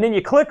 Mm-hmm. And then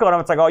you click on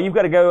them, it's like, oh, you've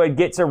got to go and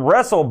get some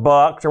wrestle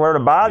bucks or whatever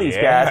to buy these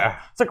guys.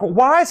 It's like,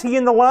 why is he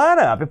in the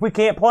lineup if we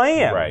can't play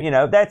him? Right. You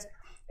know,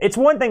 it's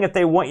one thing if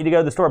they want you to go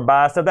to the store and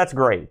buy stuff, that's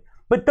great.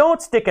 But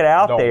don't stick it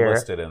out there. Don't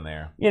list it in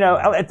there. You know,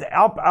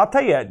 I'll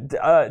tell you,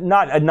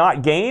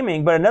 not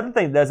gaming, but another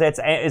thing that does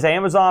that is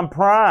Amazon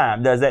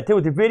Prime does that too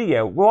with the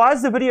video. Well, why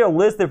is the video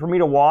listed for me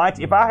to watch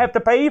if I have to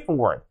pay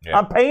for it? Yeah.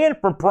 I'm paying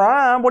for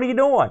Prime. What are you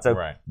doing? So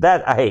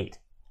that I hate.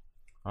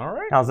 All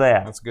right. How's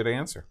that? That's a good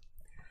answer.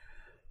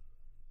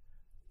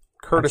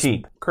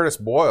 Curtis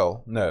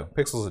Boyle, no,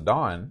 Pixels of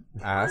Dawn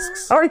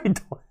asks. How are you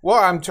doing?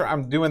 Well,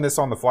 I'm doing this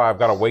on the fly. I've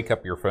got to wake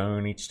up your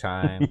phone each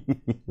time.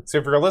 So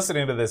if you're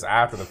listening to this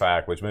after the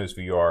fact, which most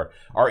of you are,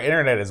 our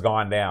internet has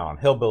gone down,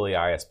 Hillbilly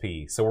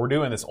ISP. So we're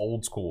doing this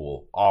old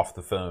school off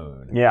the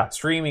phone. Yeah.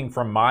 Streaming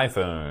from my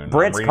phone.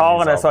 Brent's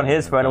calling us on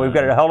his phone, and we've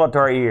got it held up to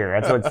our ear.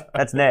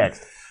 That's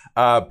next.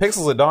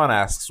 Pixels of Dawn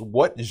asks,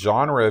 what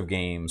genre of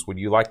games would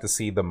you like to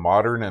see the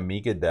modern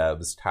Amiga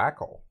devs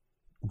tackle?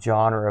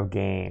 Genre of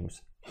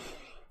games.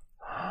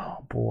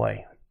 Oh,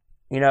 boy.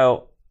 You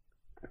know,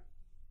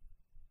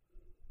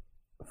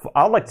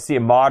 I'd like to see a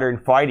modern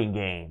fighting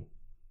game.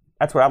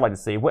 That's what I'd like to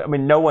see. I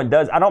mean, no one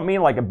does. I don't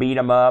mean like a beat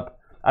 'em up.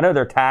 I know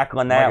they're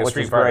tackling that, like which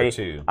is great.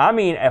 2. I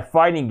mean a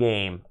fighting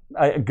game,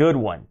 a good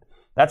one.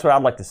 That's what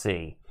I'd like to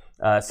see.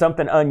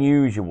 Something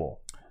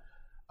unusual.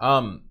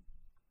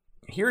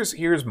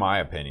 Here's my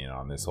opinion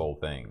on this whole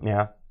thing.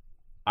 Yeah.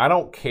 I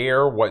don't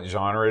care what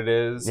genre it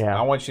is. Yeah.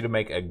 I want you to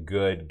make a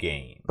good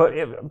game.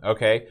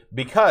 Okay?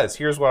 Because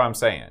here's what I'm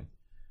saying.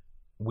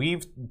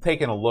 We've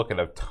taken a look at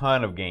a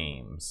ton of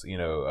games, you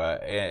know,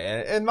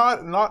 and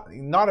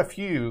not a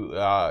few,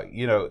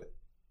 you know,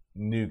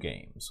 new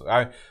games.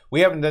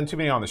 We haven't done too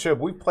many on the show,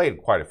 but we've played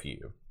quite a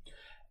few.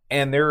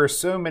 And there are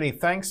so many,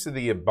 thanks to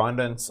the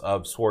abundance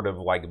of sort of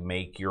like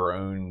make your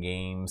own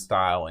game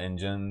style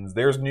engines.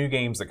 There's new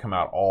games that come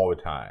out all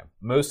the time.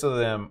 Most of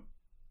them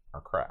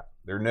are crap.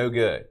 They're no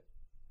good,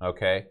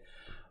 okay?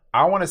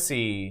 I want to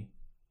see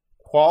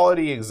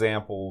quality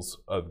examples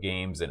of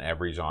games in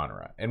every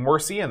genre, and we're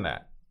seeing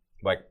that.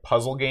 Like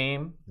puzzle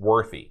game,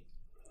 worthy,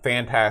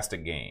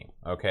 fantastic game,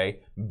 okay?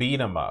 Beat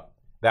 'em up,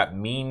 that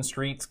Mean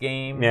Streets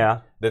game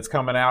that's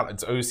coming out.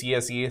 It's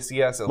OCS,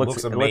 ECS. It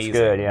looks amazing. It looks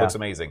good, yeah. It looks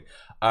amazing.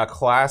 A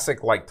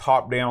classic like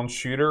top-down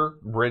shooter,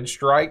 Bridge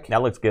Strike.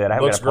 That looks good. I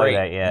haven't got to play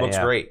that yet. Looks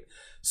great.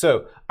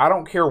 So I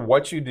don't care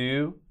what you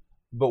do,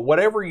 but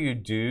whatever you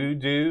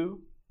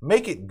do.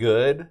 Make it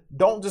good.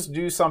 Don't just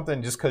do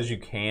something just because you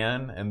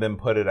can and then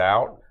put it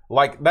out.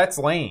 Like, that's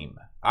lame.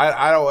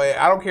 I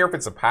don't care if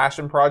it's a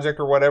passion project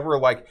or whatever.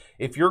 Like,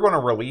 if you're going to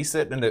release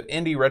it and the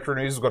Indie Retro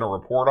News is going to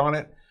report on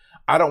it,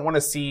 I don't want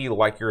to see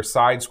like your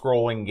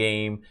side-scrolling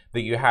game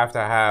that you have to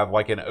have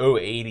like an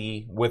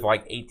 080 with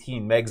like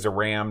 18 megs of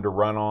RAM to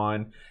run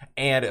on,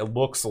 and it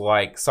looks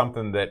like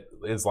something that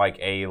is like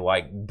a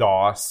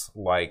DOS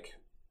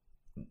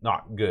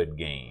not good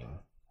game.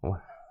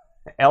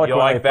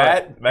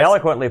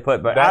 Eloquently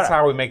put, but that's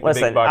how we make the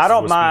big bucks. I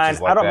don't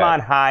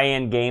mind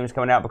high-end games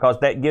coming out because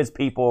that gives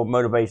people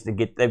motivation to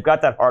get. They've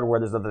got that hardware.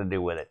 There's nothing to do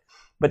with it.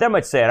 But that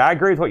much said, I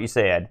agree with what you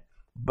said.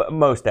 But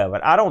most of it,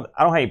 I don't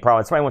have any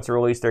problem. If somebody wants to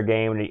release their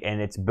game and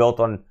it's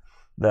built on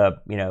the,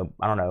 you know,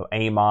 I don't know,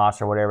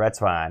 Amos or whatever, that's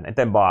fine. It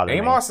doesn't bother me.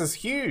 Amos is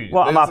huge.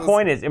 Well, my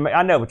point is,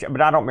 I know,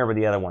 but I don't remember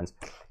the other ones.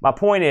 My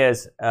point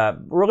is,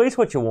 release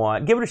what you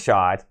want, give it a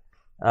shot.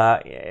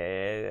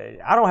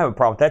 I don't have a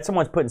problem with that.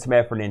 Someone's putting some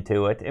effort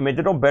into it. I mean,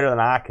 they're doing better than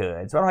I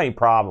could, so I don't have any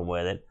problem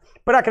with it.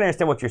 But I can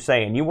understand what you're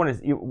saying. You want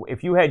to,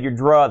 if you had your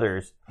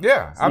druthers.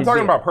 Yeah, I'm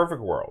talking about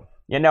Perfect World.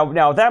 Yeah.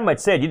 Now that much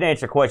said, you didn't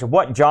answer the question.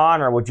 What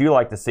genre would you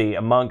like to see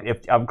among?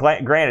 If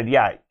granted,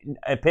 yeah,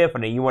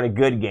 Epiphany, you want a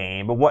good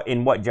game, but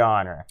in what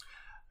genre?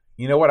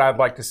 You know what I'd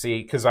like to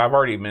see, because I've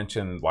already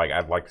mentioned, like,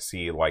 I'd like to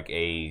see like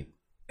a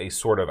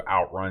sort of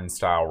Outrun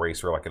style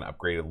racer, like an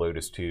upgraded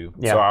Lotus 2.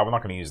 Yeah. So I'm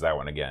not going to use that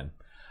one again.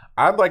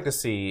 I'd like to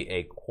see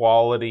a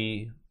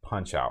quality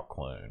Punch-Out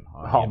clone.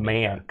 Oh,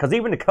 man. Because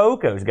even the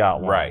Coco's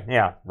got one. Right.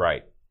 Yeah.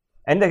 Right.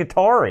 And the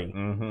Atari.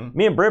 Mm-hmm.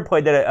 Me and Britt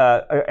played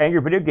that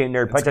Angry Video Game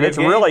Nerd Punch-Out. It's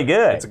really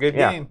good. It's a good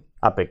game.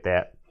 I picked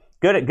that.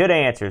 Good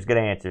answers. Good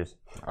answers.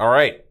 All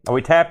right. Are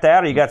we tapped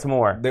out or you got some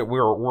more?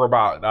 We're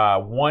about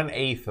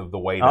 1/8 of the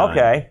way done.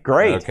 Okay.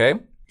 Great. Okay.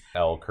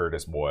 L.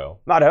 Curtis Boyle.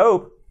 I'd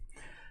hope.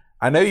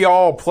 I know you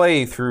all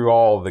play through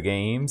all the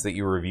games that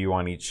you review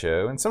on each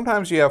show, and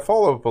sometimes you have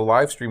follow-up with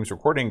live streams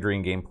recording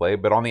during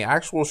gameplay, but on the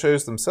actual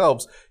shows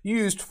themselves, you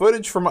used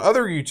footage from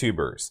other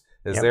YouTubers.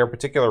 Is there a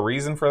particular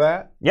reason for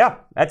that? Yeah,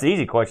 that's an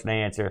easy question to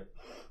answer.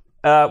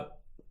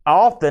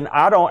 Often,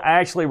 I don't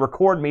actually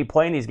record me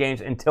playing these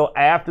games until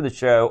after the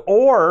show,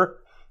 or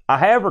I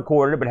have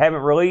recorded it but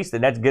haven't released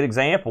it. That's a good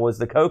example is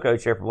the Coco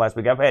show from last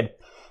week. I've had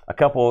a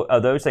couple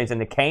of those things in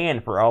the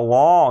can for a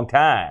long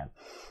time.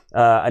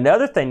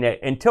 Another thing that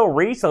until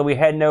recently we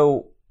had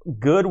no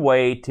good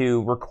way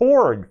to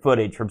record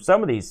footage from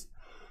some of these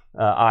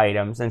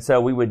items, and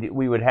so we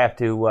would have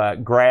to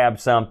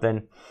grab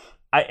something.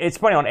 It's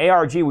funny, on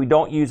ARG we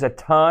don't use a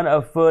ton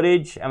of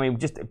footage. I mean,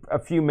 just a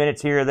few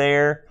minutes here or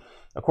there.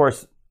 Of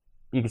course,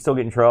 you can still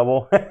get in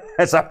trouble,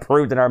 as I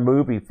proved in our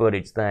movie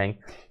footage thing.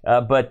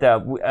 But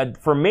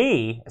for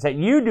me, so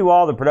you do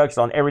all the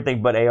production on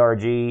everything but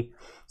ARG.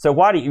 So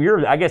why do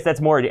you? I guess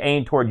that's more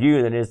aimed toward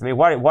you than it is to me.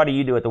 Why do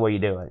you do it the way you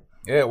do it?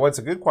 Yeah, well, it's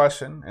a good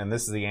question, and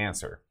this is the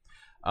answer.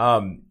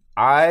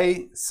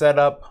 I set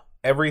up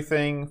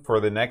everything for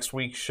the next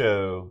week's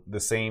show the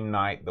same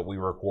night that we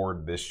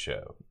record this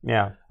show.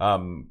 Yeah.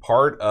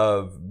 Part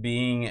of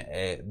being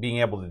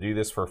able to do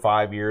this for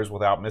 5 years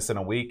without missing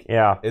a week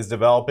is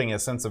developing a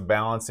sense of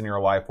balance in your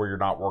life where you're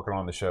not working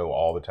on the show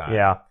all the time.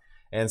 Yeah.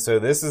 And so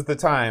this is the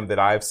time that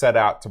I've set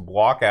out to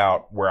block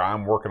out where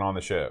I'm working on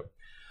the show.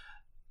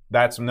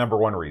 That's number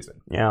one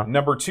reason. Yeah.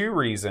 Number two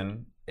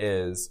reason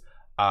is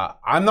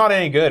I'm not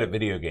any good at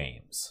video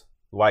games.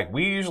 Like,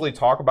 we usually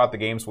talk about the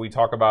games we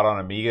talk about on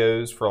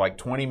Amigos for like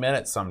 20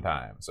 minutes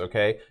sometimes,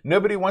 okay?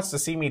 Nobody wants to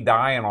see me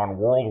dying on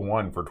World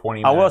 1 for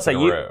 20 minutes I will say, in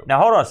a row. Now,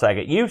 hold on a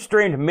second. You've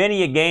streamed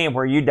many a game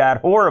where you died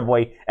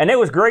horribly, and it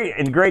was great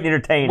and great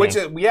entertaining.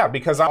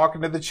 Because I'm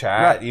talking to the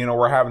chat, right.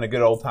 We're having a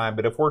good old time.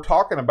 But if we're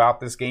talking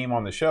about this game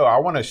on the show, I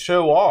want to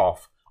show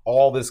off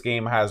all this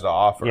game has to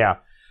offer. Yeah.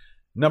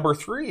 Number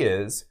three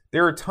is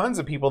there are tons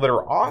of people that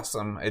are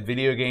awesome at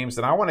video games,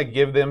 and I want to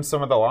give them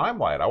some of the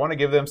limelight. I want to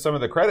give them some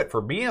of the credit for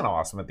being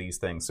awesome at these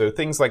things. So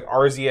things like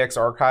RZX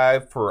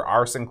Archive for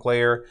our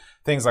Sinclair,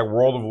 things like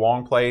World of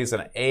Long Plays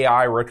and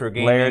AI Retro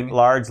Gaming.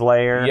 Large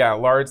Layer. Yeah,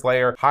 Large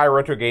Layer, High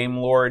Retro Game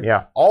Lord.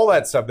 Yeah. All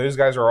that stuff. Those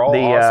guys are all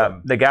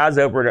awesome. The guys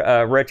over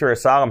at Retro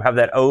Asylum have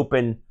that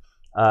open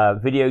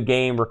video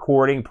game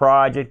recording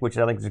project, which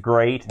I think is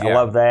great. Yeah. I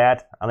love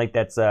that. I think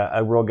that's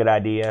a real good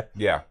idea.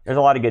 Yeah. There's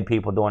a lot of good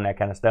people doing that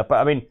kind of stuff. But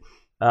I mean,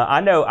 I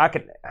know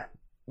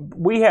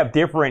we have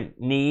different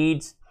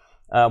needs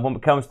when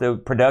it comes to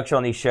production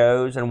on these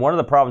shows. And one of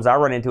the problems I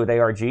run into with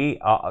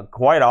ARG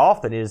quite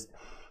often is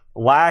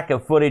lack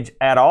of footage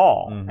at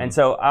all. Mm-hmm. And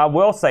so I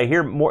will say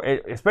here, more,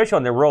 especially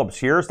on the real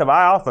obscure stuff,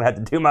 I often have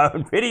to do my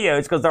own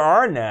videos because there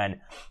are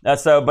none.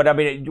 But I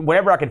mean,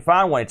 whenever I can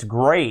find one, it's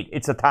great.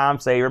 It's a time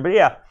saver. But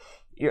yeah,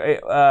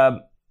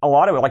 a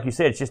lot of it, like you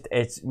said,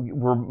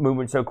 we're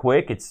moving so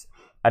quick. It's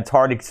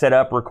hard to set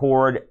up,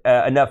 record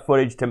enough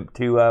footage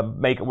to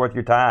make it worth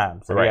your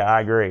time. So yeah,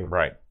 I agree.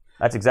 Right.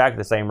 That's exactly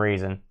the same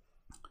reason.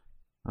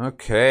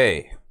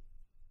 Okay.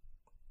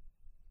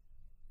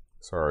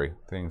 Sorry,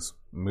 things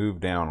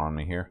moved down on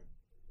me here.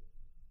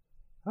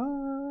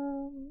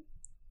 All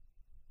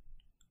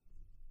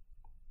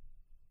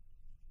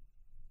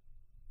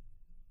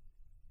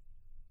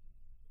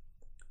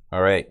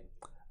right.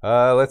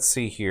 Let's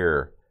see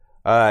here.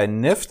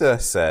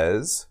 Nifta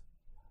says,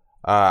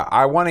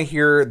 I want to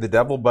hear the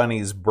Devil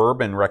Bunny's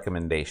bourbon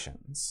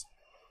recommendations.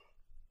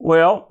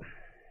 Well,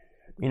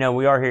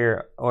 we are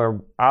here,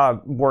 or I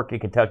work in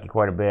Kentucky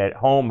quite a bit,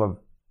 home of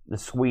the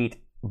sweet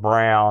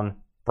brown,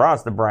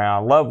 Frosted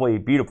Brown, lovely,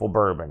 beautiful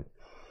bourbon.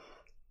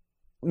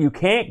 You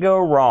can't go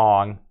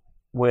wrong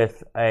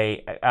with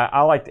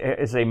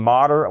it's a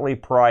moderately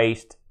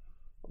priced,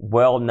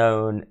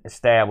 well-known,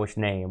 established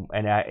name.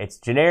 And it's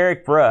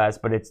generic for us,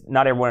 but it's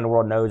not everyone in the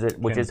world knows it,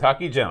 which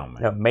Kentucky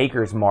Gentleman.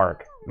 Maker's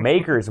Mark.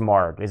 Maker's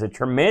Mark is a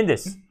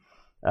tremendous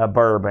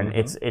bourbon.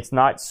 Mm-hmm. It's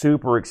not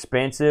super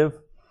expensive.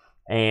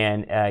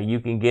 And you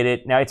can get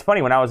it. Now, it's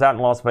funny, when I was out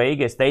in Las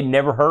Vegas, they'd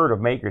never heard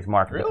of Maker's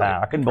Mark at the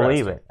time. I couldn't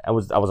believe it. I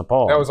was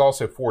appalled. That was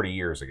also 40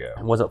 years ago.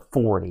 It wasn't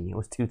 40. It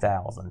was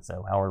 2000,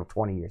 so however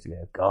 20 years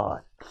ago.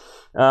 God.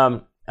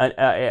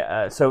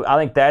 So I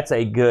think that's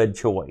a good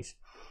choice.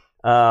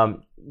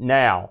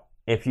 Now,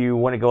 if you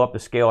want to go up the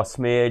scale a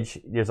smidge,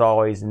 there's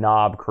always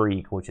Knob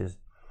Creek, which is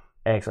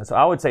excellent. So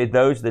I would say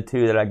those are the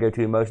two that I go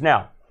to the most.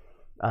 Now,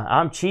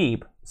 I'm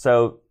cheap,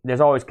 so there's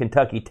always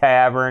Kentucky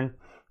Tavern,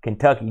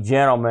 Kentucky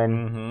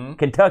Gentleman,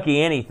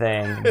 Kentucky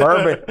anything,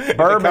 bourbon it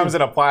comes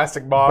in a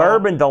plastic bottle,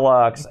 bourbon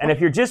deluxe. And if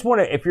you're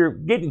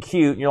getting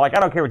cute and you're like, I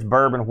don't care if it's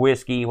bourbon,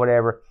 whiskey,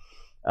 whatever,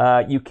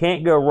 you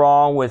can't go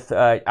wrong with.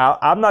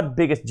 I'm not the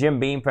biggest Jim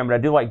Beam fan, but I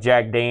do like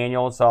Jack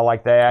Daniels, so I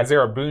like that. Is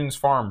there a Boone's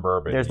Farm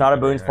bourbon? There's not a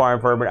Boone's Farm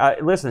bourbon.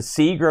 Listen,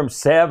 Seagram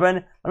 7.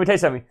 Let me tell you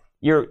something.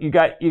 You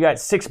got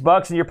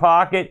 $6 in your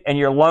pocket, and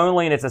you're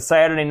lonely, and it's a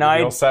Saturday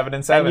night. 7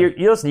 and 7. And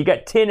listen, you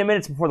got 10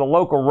 minutes before the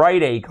local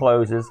Rite Aid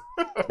closes.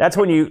 That's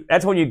when you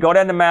go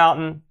down the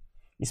mountain.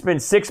 You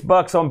spend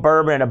 $6 on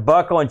bourbon and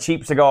 $1 on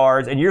cheap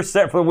cigars, and you're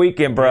set for the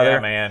weekend, brother. Yeah,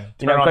 man.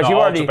 Because you've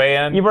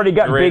already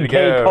got Big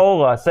K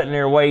Cola sitting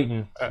there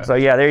waiting. So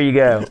yeah, there you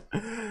go.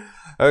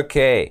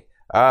 Okay.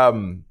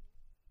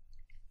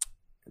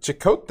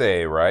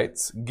 Chicote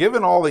writes,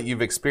 given all that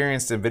you've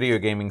experienced in video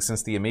gaming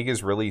since the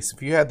Amiga's release,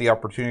 if you had the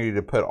opportunity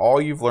to put all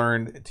you've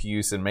learned to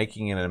use in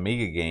making an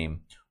Amiga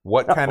game,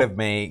 what kind of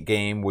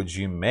game would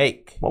you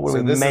make? What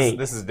would we make?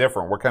 This is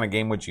different. What kind of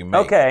game would you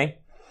make? Okay.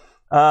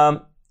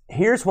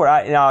 Here's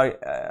what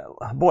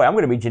boy, I'm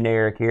going to be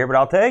generic here, but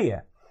I'll tell you.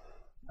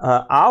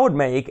 I would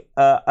make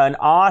an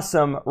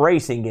awesome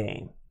racing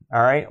game.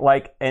 All right?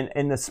 Like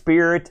in the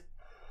spirit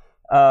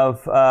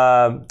of,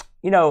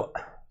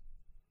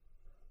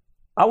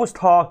 I was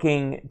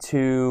talking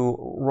to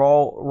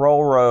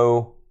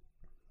Rolro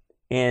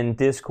in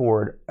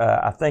Discord.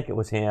 I think it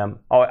was him.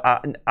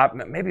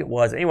 Maybe it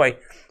was. Anyway,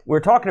 we were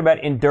talking about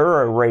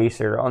Enduro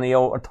Racer on the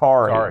old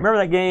Atari. Remember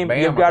that game?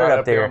 Bam, You've got it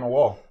up there on the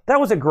wall. That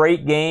was a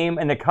great game,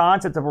 and the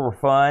concepts of it were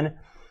fun.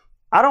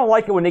 I don't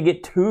like it when they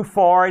get too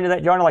far into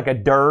that genre, like a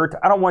dirt.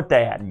 I don't want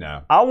that.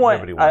 No, I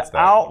want an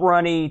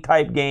outrunny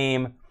type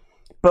game,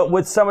 but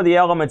with some of the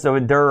elements of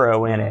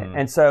Enduro in it.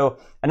 And so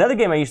another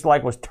game I used to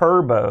like was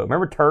Turbo.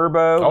 Remember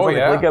Turbo? Oh,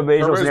 yeah.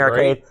 ColecoVision in the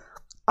arcade.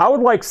 I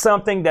would like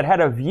something that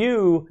had a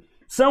view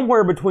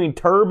somewhere between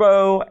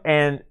Turbo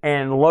and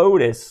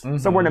Lotus,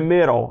 somewhere in the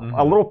middle,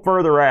 a little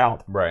further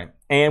out. Right.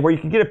 And where you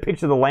could get a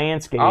picture of the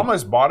landscape. I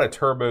almost bought a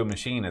Turbo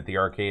machine at the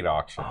arcade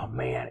auction. Oh,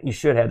 man. You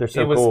should have. They're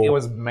so cool. It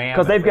was mammoth.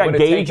 Because they've got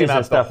gauges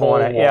and stuff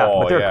on it. Yeah,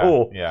 but they're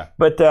cool. Yeah.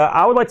 But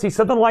I would like to see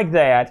something like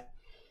that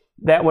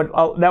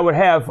would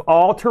have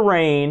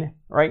all-terrain,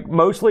 right?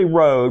 Mostly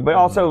road, but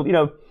also,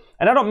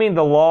 and I don't mean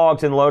the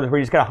logs and Lotus where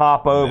you just got to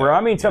hop over. I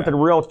mean something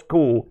real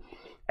cool.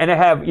 And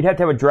you'd have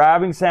to have a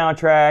driving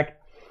soundtrack.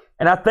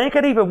 And I think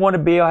I'd even want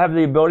to have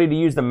the ability to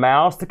use the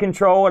mouse to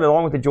control it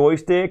along with the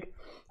joystick.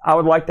 I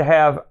would like to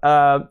have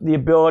the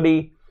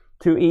ability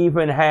to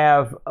even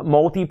have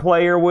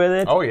multiplayer with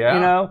it. Oh,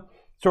 yeah.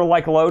 Sort of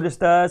like Lotus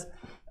does.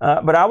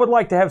 But I would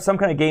like to have some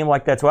kind of game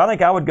like that. So I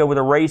think I would go with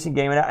a racing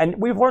game. And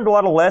we've learned a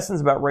lot of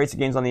lessons about racing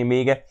games on the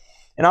Amiga.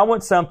 And I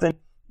want something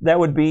that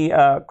would be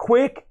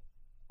quick,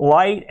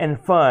 light, and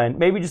fun.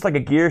 Maybe just like a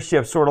gear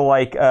shift, sort of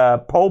like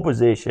pole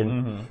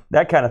position,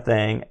 that kind of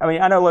thing. I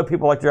mean, I know a lot of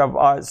people like to have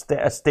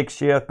a stick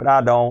shift, but I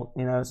don't,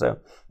 So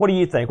what do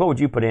you think? What would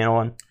you put in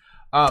on?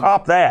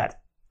 Top that.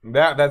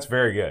 That's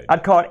very good.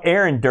 I'd call it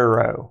Air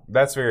Enduro.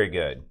 That's very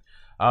good.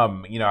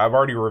 I've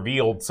already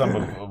revealed some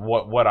of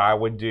what I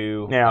would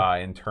do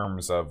in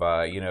terms of,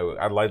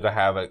 I'd like to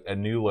have a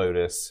new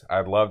Lotus.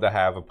 I'd love to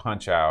have a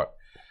Punch-Out.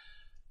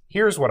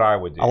 Here's what I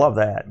would do. I love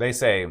that. They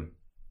say,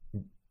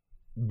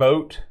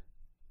 boat,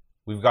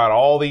 we've got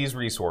all these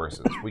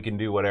resources. We can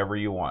do whatever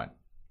you want.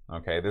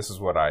 Okay, this is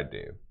what I'd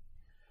do.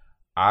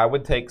 I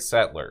would take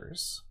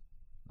Settlers.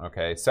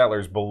 Okay,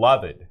 Settlers,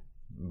 beloved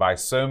by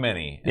so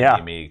many in the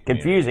Amiga community.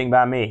 Confusing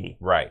by me.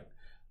 Right.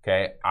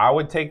 Okay, I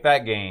would take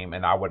that game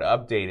and I would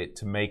update it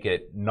to make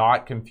it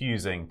not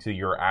confusing to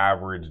your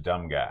average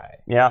dumb guy.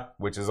 Yeah.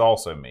 Which is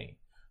also me.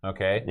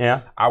 Okay?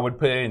 Yeah. I would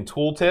put in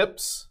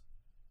tooltips.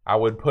 I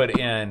would put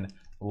in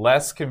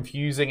less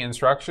confusing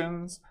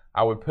instructions.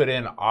 I would put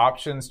in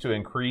options to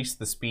increase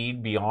the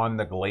speed beyond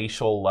the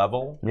glacial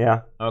level.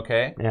 Yeah.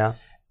 Okay? Yeah.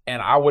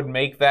 And I would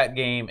make that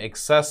game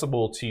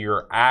accessible to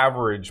your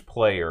average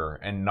player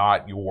and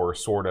not your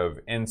sort of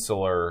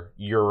insular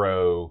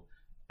Euro,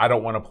 I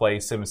don't want to play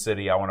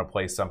SimCity, I want to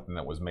play something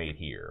that was made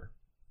here.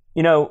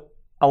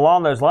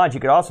 Along those lines, you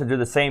could also do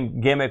the same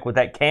gimmick with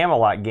that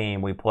Camelot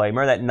game we played.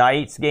 Remember that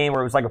Knights game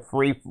where it was like a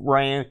free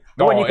reign?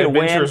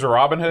 Adventures of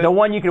Robin Hood? The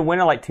one you could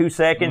win in like 2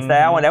 seconds,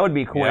 that one, that would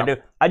be cool to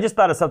do. I just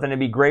thought of something that'd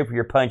be great for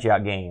your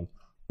Punch-Out game.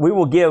 We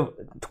will give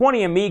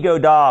 20 Amigo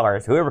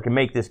dollars, whoever can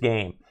make this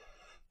game.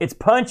 It's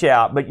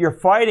Punch-Out, but you're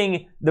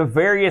fighting the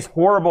various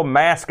horrible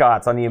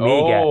mascots on the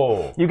Amiga.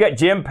 Oh. You got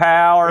Jim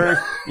Powers.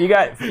 You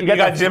got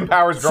Jim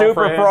Powers' Super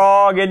girlfriend.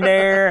 Frog in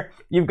there.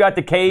 You've got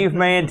the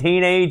caveman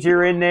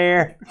teenager in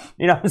there.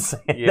 You know what I'm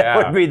saying?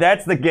 Yeah.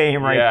 That's the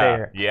game right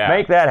there. Yeah.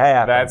 Make that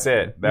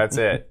happen. That's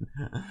it.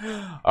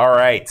 All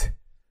right.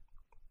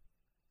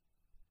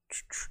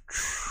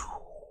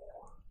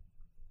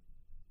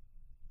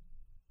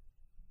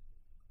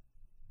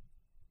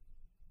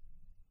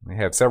 We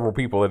have several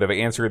people that have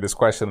answered this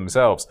question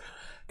themselves.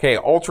 Okay,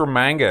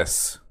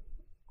 Ultramangus.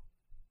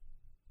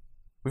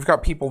 We've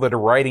got people that are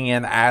writing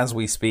in as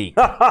we speak.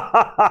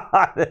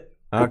 Okay.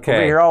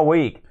 We're here all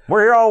week.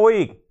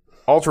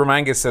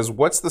 Ultramangus says,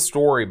 what's the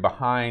story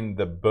behind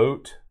the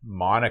boat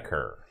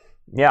moniker?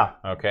 Yeah.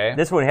 Okay.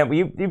 This one,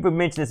 you've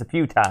mentioned this a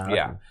few times.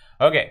 Yeah.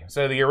 Okay,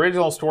 so the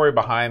original story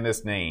behind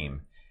this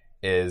name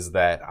is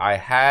that I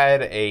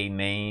had a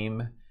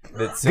name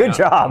that's... Good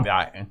job.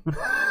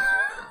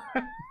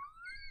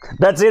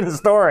 That's in the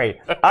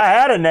story. I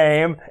had a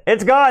name.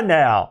 It's gone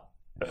now.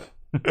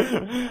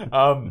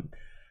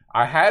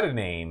 I had a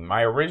name.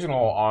 My original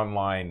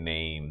online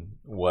name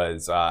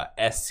was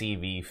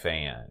SCV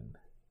Fan.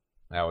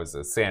 That was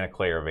a Santa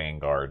Clara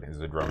Vanguard as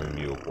a drum and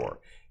bugle corps.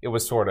 It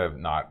was sort of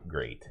not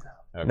great.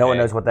 Okay? No one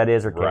knows what that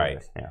is or cares.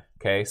 Right. Yeah.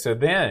 Okay, so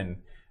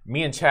then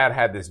me and Chad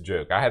had this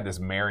joke. I had this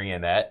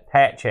marionette.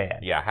 Hat Chad.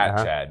 Yeah,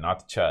 Chad, not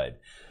the Chud.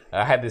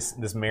 I had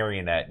this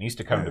marionette and used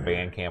to come to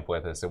band camp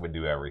with us. It would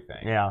do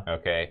everything. Yeah.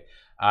 Okay.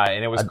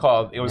 And it was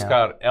called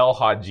El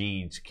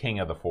Hajij, King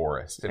of the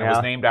Forest, and it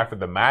was named after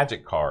the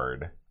magic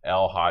card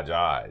El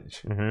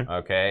Hajjaj. Mm-hmm.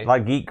 Okay, a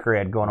lot of geek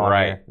cred going on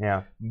here.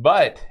 Yeah,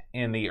 but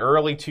in the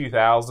early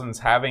 2000s,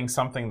 having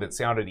something that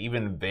sounded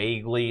even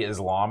vaguely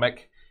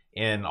Islamic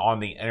on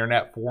the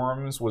internet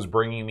forums was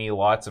bringing me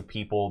lots of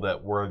people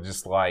that were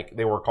just like,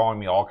 they were calling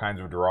me all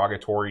kinds of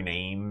derogatory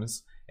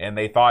names, and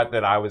they thought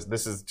that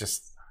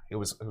it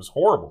was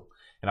horrible,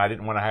 and I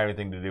didn't want to have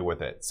anything to do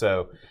with it.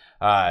 So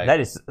that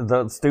is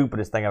the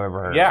stupidest thing I've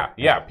ever heard.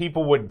 Yeah.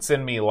 People would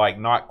send me like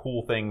not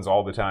cool things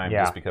all the time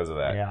just because of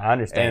that. Yeah, I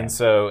understand. And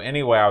so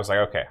anyway, I was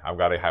like, okay, I've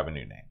got to have a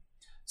new name.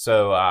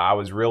 So I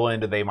was real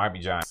into They Might Be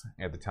Giants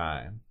at the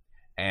time.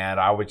 And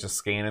I was just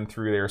scanning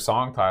through their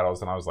song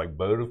titles, and I was like,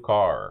 Boat of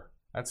Car.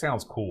 That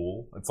sounds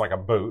cool. It's like a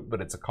boat, but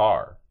it's a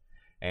car.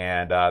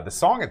 And the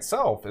song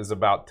itself is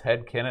about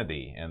Ted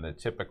Kennedy and the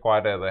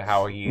Chippequidda,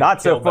 how he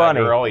not killed so funny.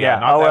 That girl. Yeah,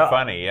 not that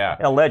funny. Yeah,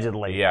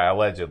 allegedly. Yeah,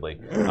 allegedly.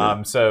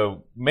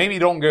 So maybe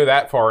don't go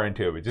that far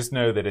into it, but just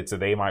know that it's a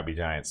They Might Be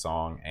Giants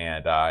song,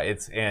 and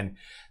and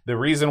the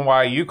reason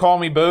why you call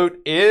me Boat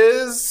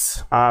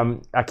is I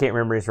can't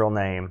remember his real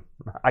name.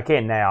 I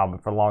can't now,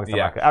 but for the longest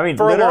time, I mean,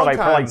 literally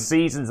for like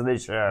seasons of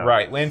this show.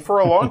 Right, and for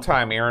a long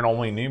time, Aaron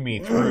only knew me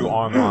through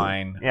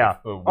online.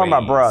 Or my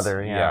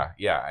brother.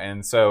 Yeah,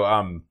 and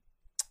so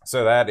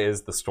so that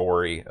is the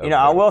story.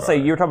 I will say,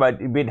 you were talking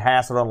about being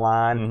hassled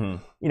online.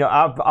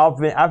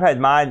 Mm-hmm. I've had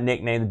my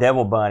nickname, the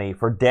Devil Bunny,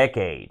 for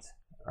decades,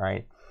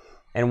 right?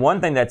 And one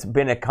thing that's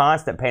been a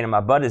constant pain in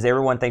my butt is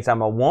everyone thinks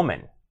I'm a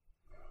woman.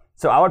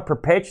 So I would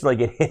perpetually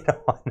get hit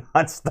on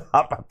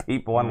nonstop by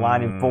people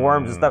online in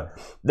forums and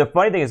stuff. The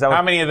funny thing is,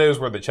 how many of those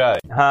were the Chud?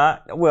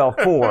 Well,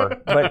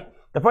 4. But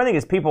the funny thing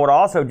is, people would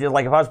also just,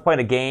 like, if I was playing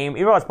a game,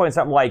 even if I was playing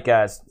something like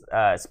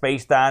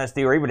Space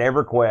Dynasty or even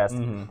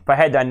EverQuest, if I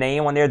had that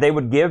name on there, they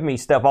would give me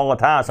stuff all the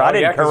time. So I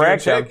didn't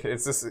correct them.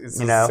 It's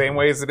the same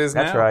way as it is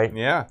now. That's right.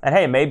 Yeah. And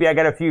hey, maybe I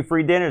got a few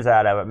free dinners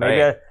out of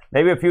it.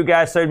 Maybe a few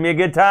guys showed me a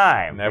good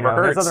time. Never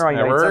hurts. There's nothing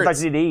wrong.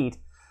 Sometimes you need to eat.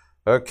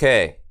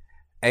 Okay.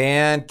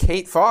 And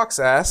Kate Fox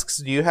asks,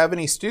 do you have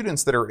any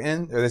students that are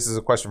this is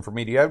a question for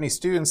me, do you have any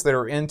students that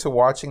are into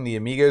watching the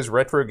Amigos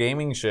Retro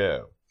Gaming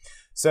Show?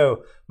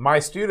 So my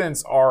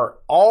students are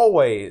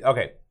always,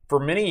 for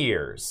many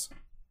years,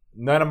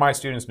 none of my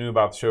students knew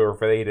about the show, or if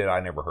they did, I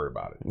never heard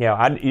about it.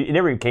 Yeah, it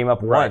never even came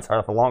up once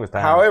for the longest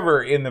time.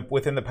 However,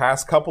 within the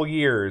past couple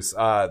years,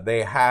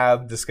 they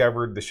have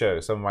discovered the show.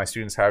 Some of my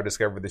students have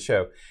discovered the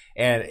show.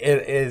 And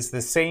it is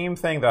the same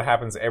thing that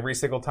happens every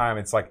single time.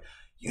 It's like,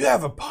 you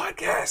have a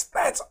podcast?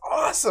 That's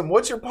awesome.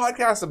 What's your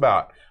podcast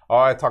about? Oh,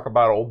 I talk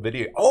about old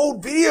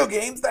video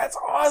games. That's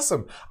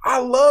awesome. I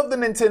love the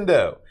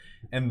Nintendo.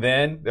 And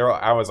then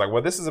I was like,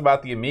 well, this is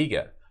about the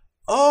Amiga.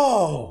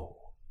 Oh.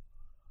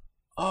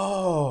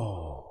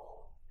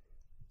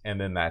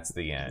 And then that's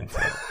the end.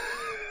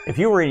 If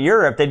you were in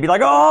Europe, they'd be like,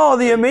 oh,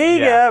 the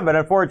Amiga. Yeah. But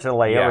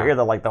unfortunately, over here,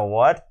 they're like, the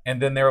what?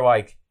 And then they're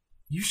like,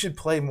 you should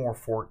play more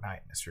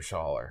Fortnite, Mr.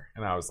 Schaller.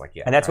 And I was like,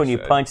 yeah. And that's when you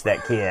punch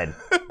that kid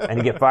and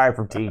you get fired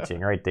from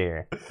teaching right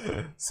there.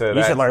 So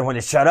you should learn when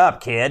to shut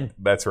up, kid.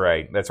 That's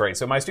right.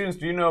 So my students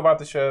do know about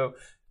the show.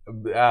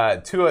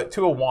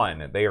 To a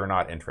 1, they are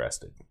not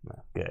interested.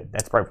 Good.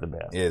 That's probably for the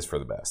best. It is for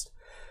the best.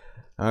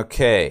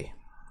 Okay.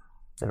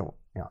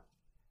 Yeah.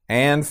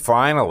 And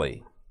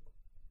finally,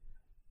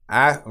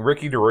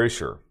 Ricky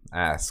DeRocher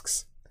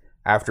asks,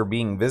 after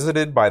being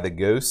visited by the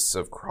ghosts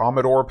of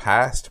Commodore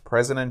past,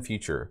 present, and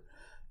future,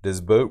 does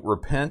Boat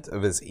repent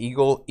of his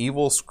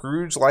evil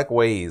Scrooge-like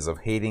ways of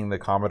hating the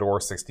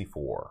Commodore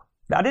 64?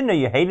 I didn't know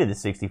you hated the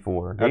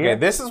 64. Okay,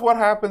 this is what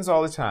happens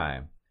all the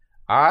time.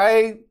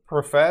 I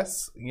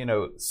profess,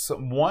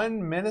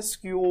 one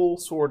minuscule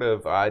sort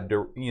of,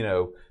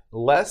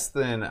 less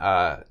than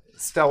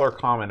stellar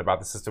comment about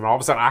the system, and all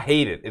of a sudden I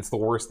hate it. It's the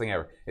worst thing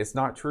ever. It's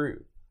not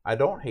true. I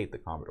don't hate the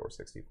Commodore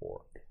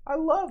 64. I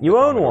love the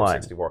Commodore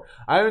 64.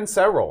 I own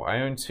several.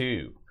 I own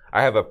 2.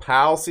 I have a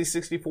PAL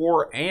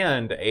C64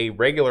 and a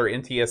regular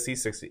NTSC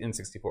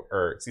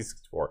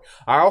C64.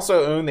 I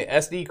also own the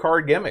SD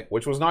card gimmick,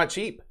 which was not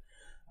cheap.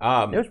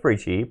 It was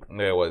pretty cheap.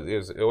 It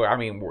was. I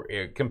mean,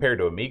 compared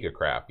to Amiga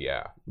crap,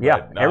 yeah.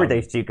 Yeah,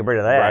 everything's cheap compared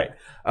to that.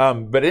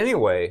 Right. But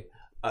anyway,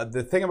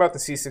 the thing about the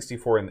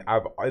C64, and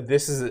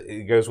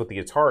it goes with the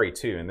Atari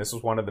too, and this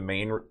is one of the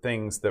main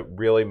things that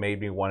really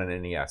made me want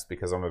an NES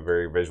because I'm a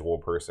very visual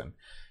person.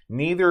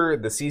 Neither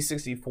the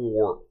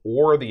C64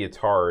 or the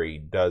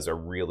Atari does a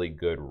really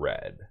good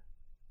red.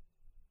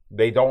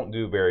 They don't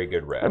do very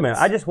good reds. Wait a minute,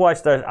 I just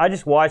watched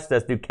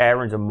us do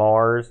Caverns of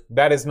Mars.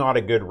 That is not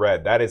a good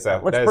red. That is a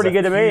looks pretty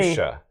good to me.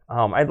 Fuchsia.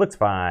 It looks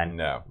fine.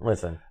 No,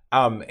 listen.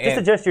 Just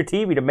adjust your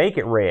TV to make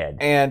it red.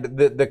 And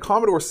the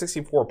Commodore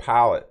 64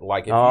 palette,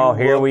 like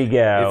here we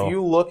go. If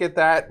you look at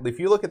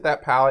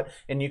that palette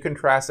and you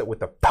contrast it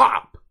with the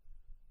pop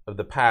of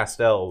the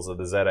pastels of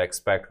the ZX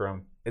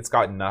Spectrum, it's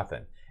got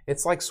nothing.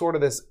 It's like sort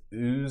of this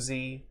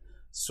oozy,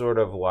 sort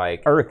of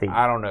like earthy.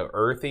 I don't know,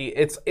 earthy.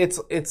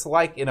 It's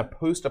like in a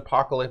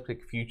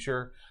post-apocalyptic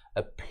future,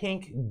 a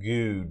pink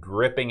goo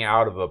dripping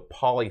out of a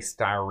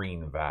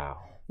polystyrene valve.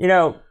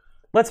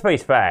 let's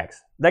face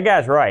facts. That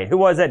guy's right. Who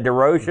was that?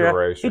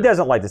 DeRocha? He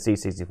doesn't like the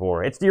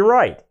C64. You're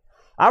right.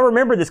 I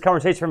remember this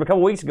conversation from a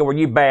couple weeks ago where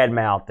you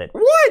badmouthed it.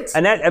 What?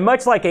 And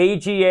much like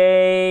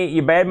AGA,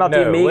 you badmouth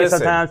the Amiga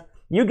sometimes.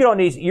 You get on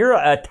these, you're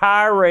a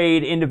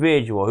tirade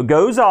individual who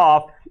goes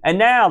off, and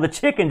now the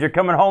chickens are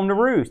coming home to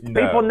roost.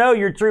 No. People know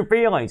your true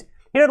feelings.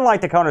 He doesn't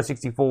like the Commodore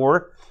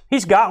 64.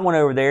 He's got one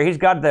over there. He's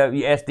got the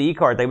SD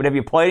card thing, but have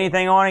you played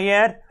anything on it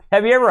yet?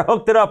 Have you ever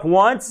hooked it up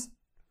once?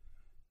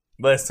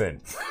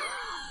 Listen.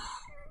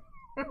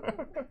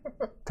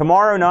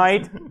 Tomorrow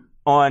night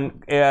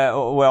on,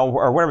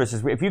 or whatever this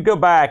is, if you go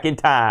back in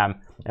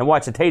time and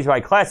watch the Taser Valley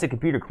Classic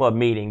Computer Club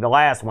meeting, the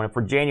last one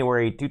for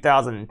January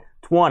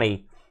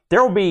 2020,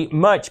 there will be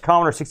much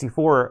Commodore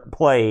 64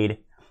 played.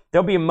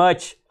 There'll be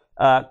much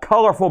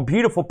colorful,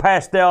 beautiful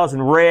pastels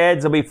and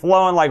reds. They'll be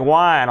flowing like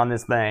wine on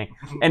this thing.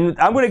 And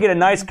I'm going to get a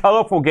nice,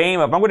 colorful game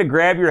up. I'm going to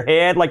grab your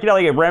head, like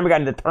Rambo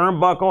got into the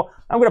turnbuckle.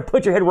 I'm going to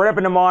put your head right up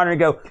in the monitor and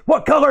go,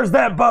 what color is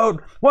that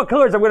boat? What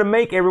color is? I'm going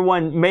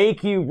to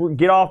make you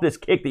get off this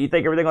kick that you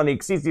think everything on the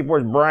 64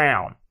 is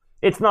brown.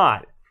 It's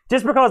not.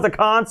 Just because the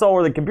console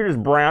or the computer's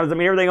brown doesn't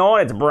mean everything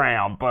on it's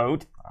brown,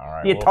 boat. All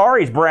right, the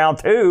Atari's brown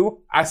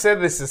too. I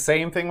said this is the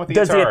same thing with the Atari.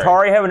 Does the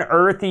Atari have an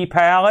earthy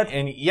palette?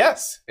 And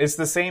yes, it's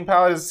the same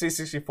palette as the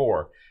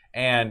C64.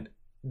 And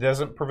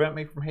doesn't prevent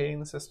me from hating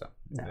the system.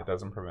 No. It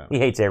doesn't prevent me.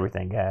 He hates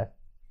everything, guys.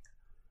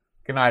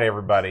 Good night,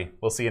 everybody.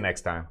 We'll see you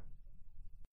next time.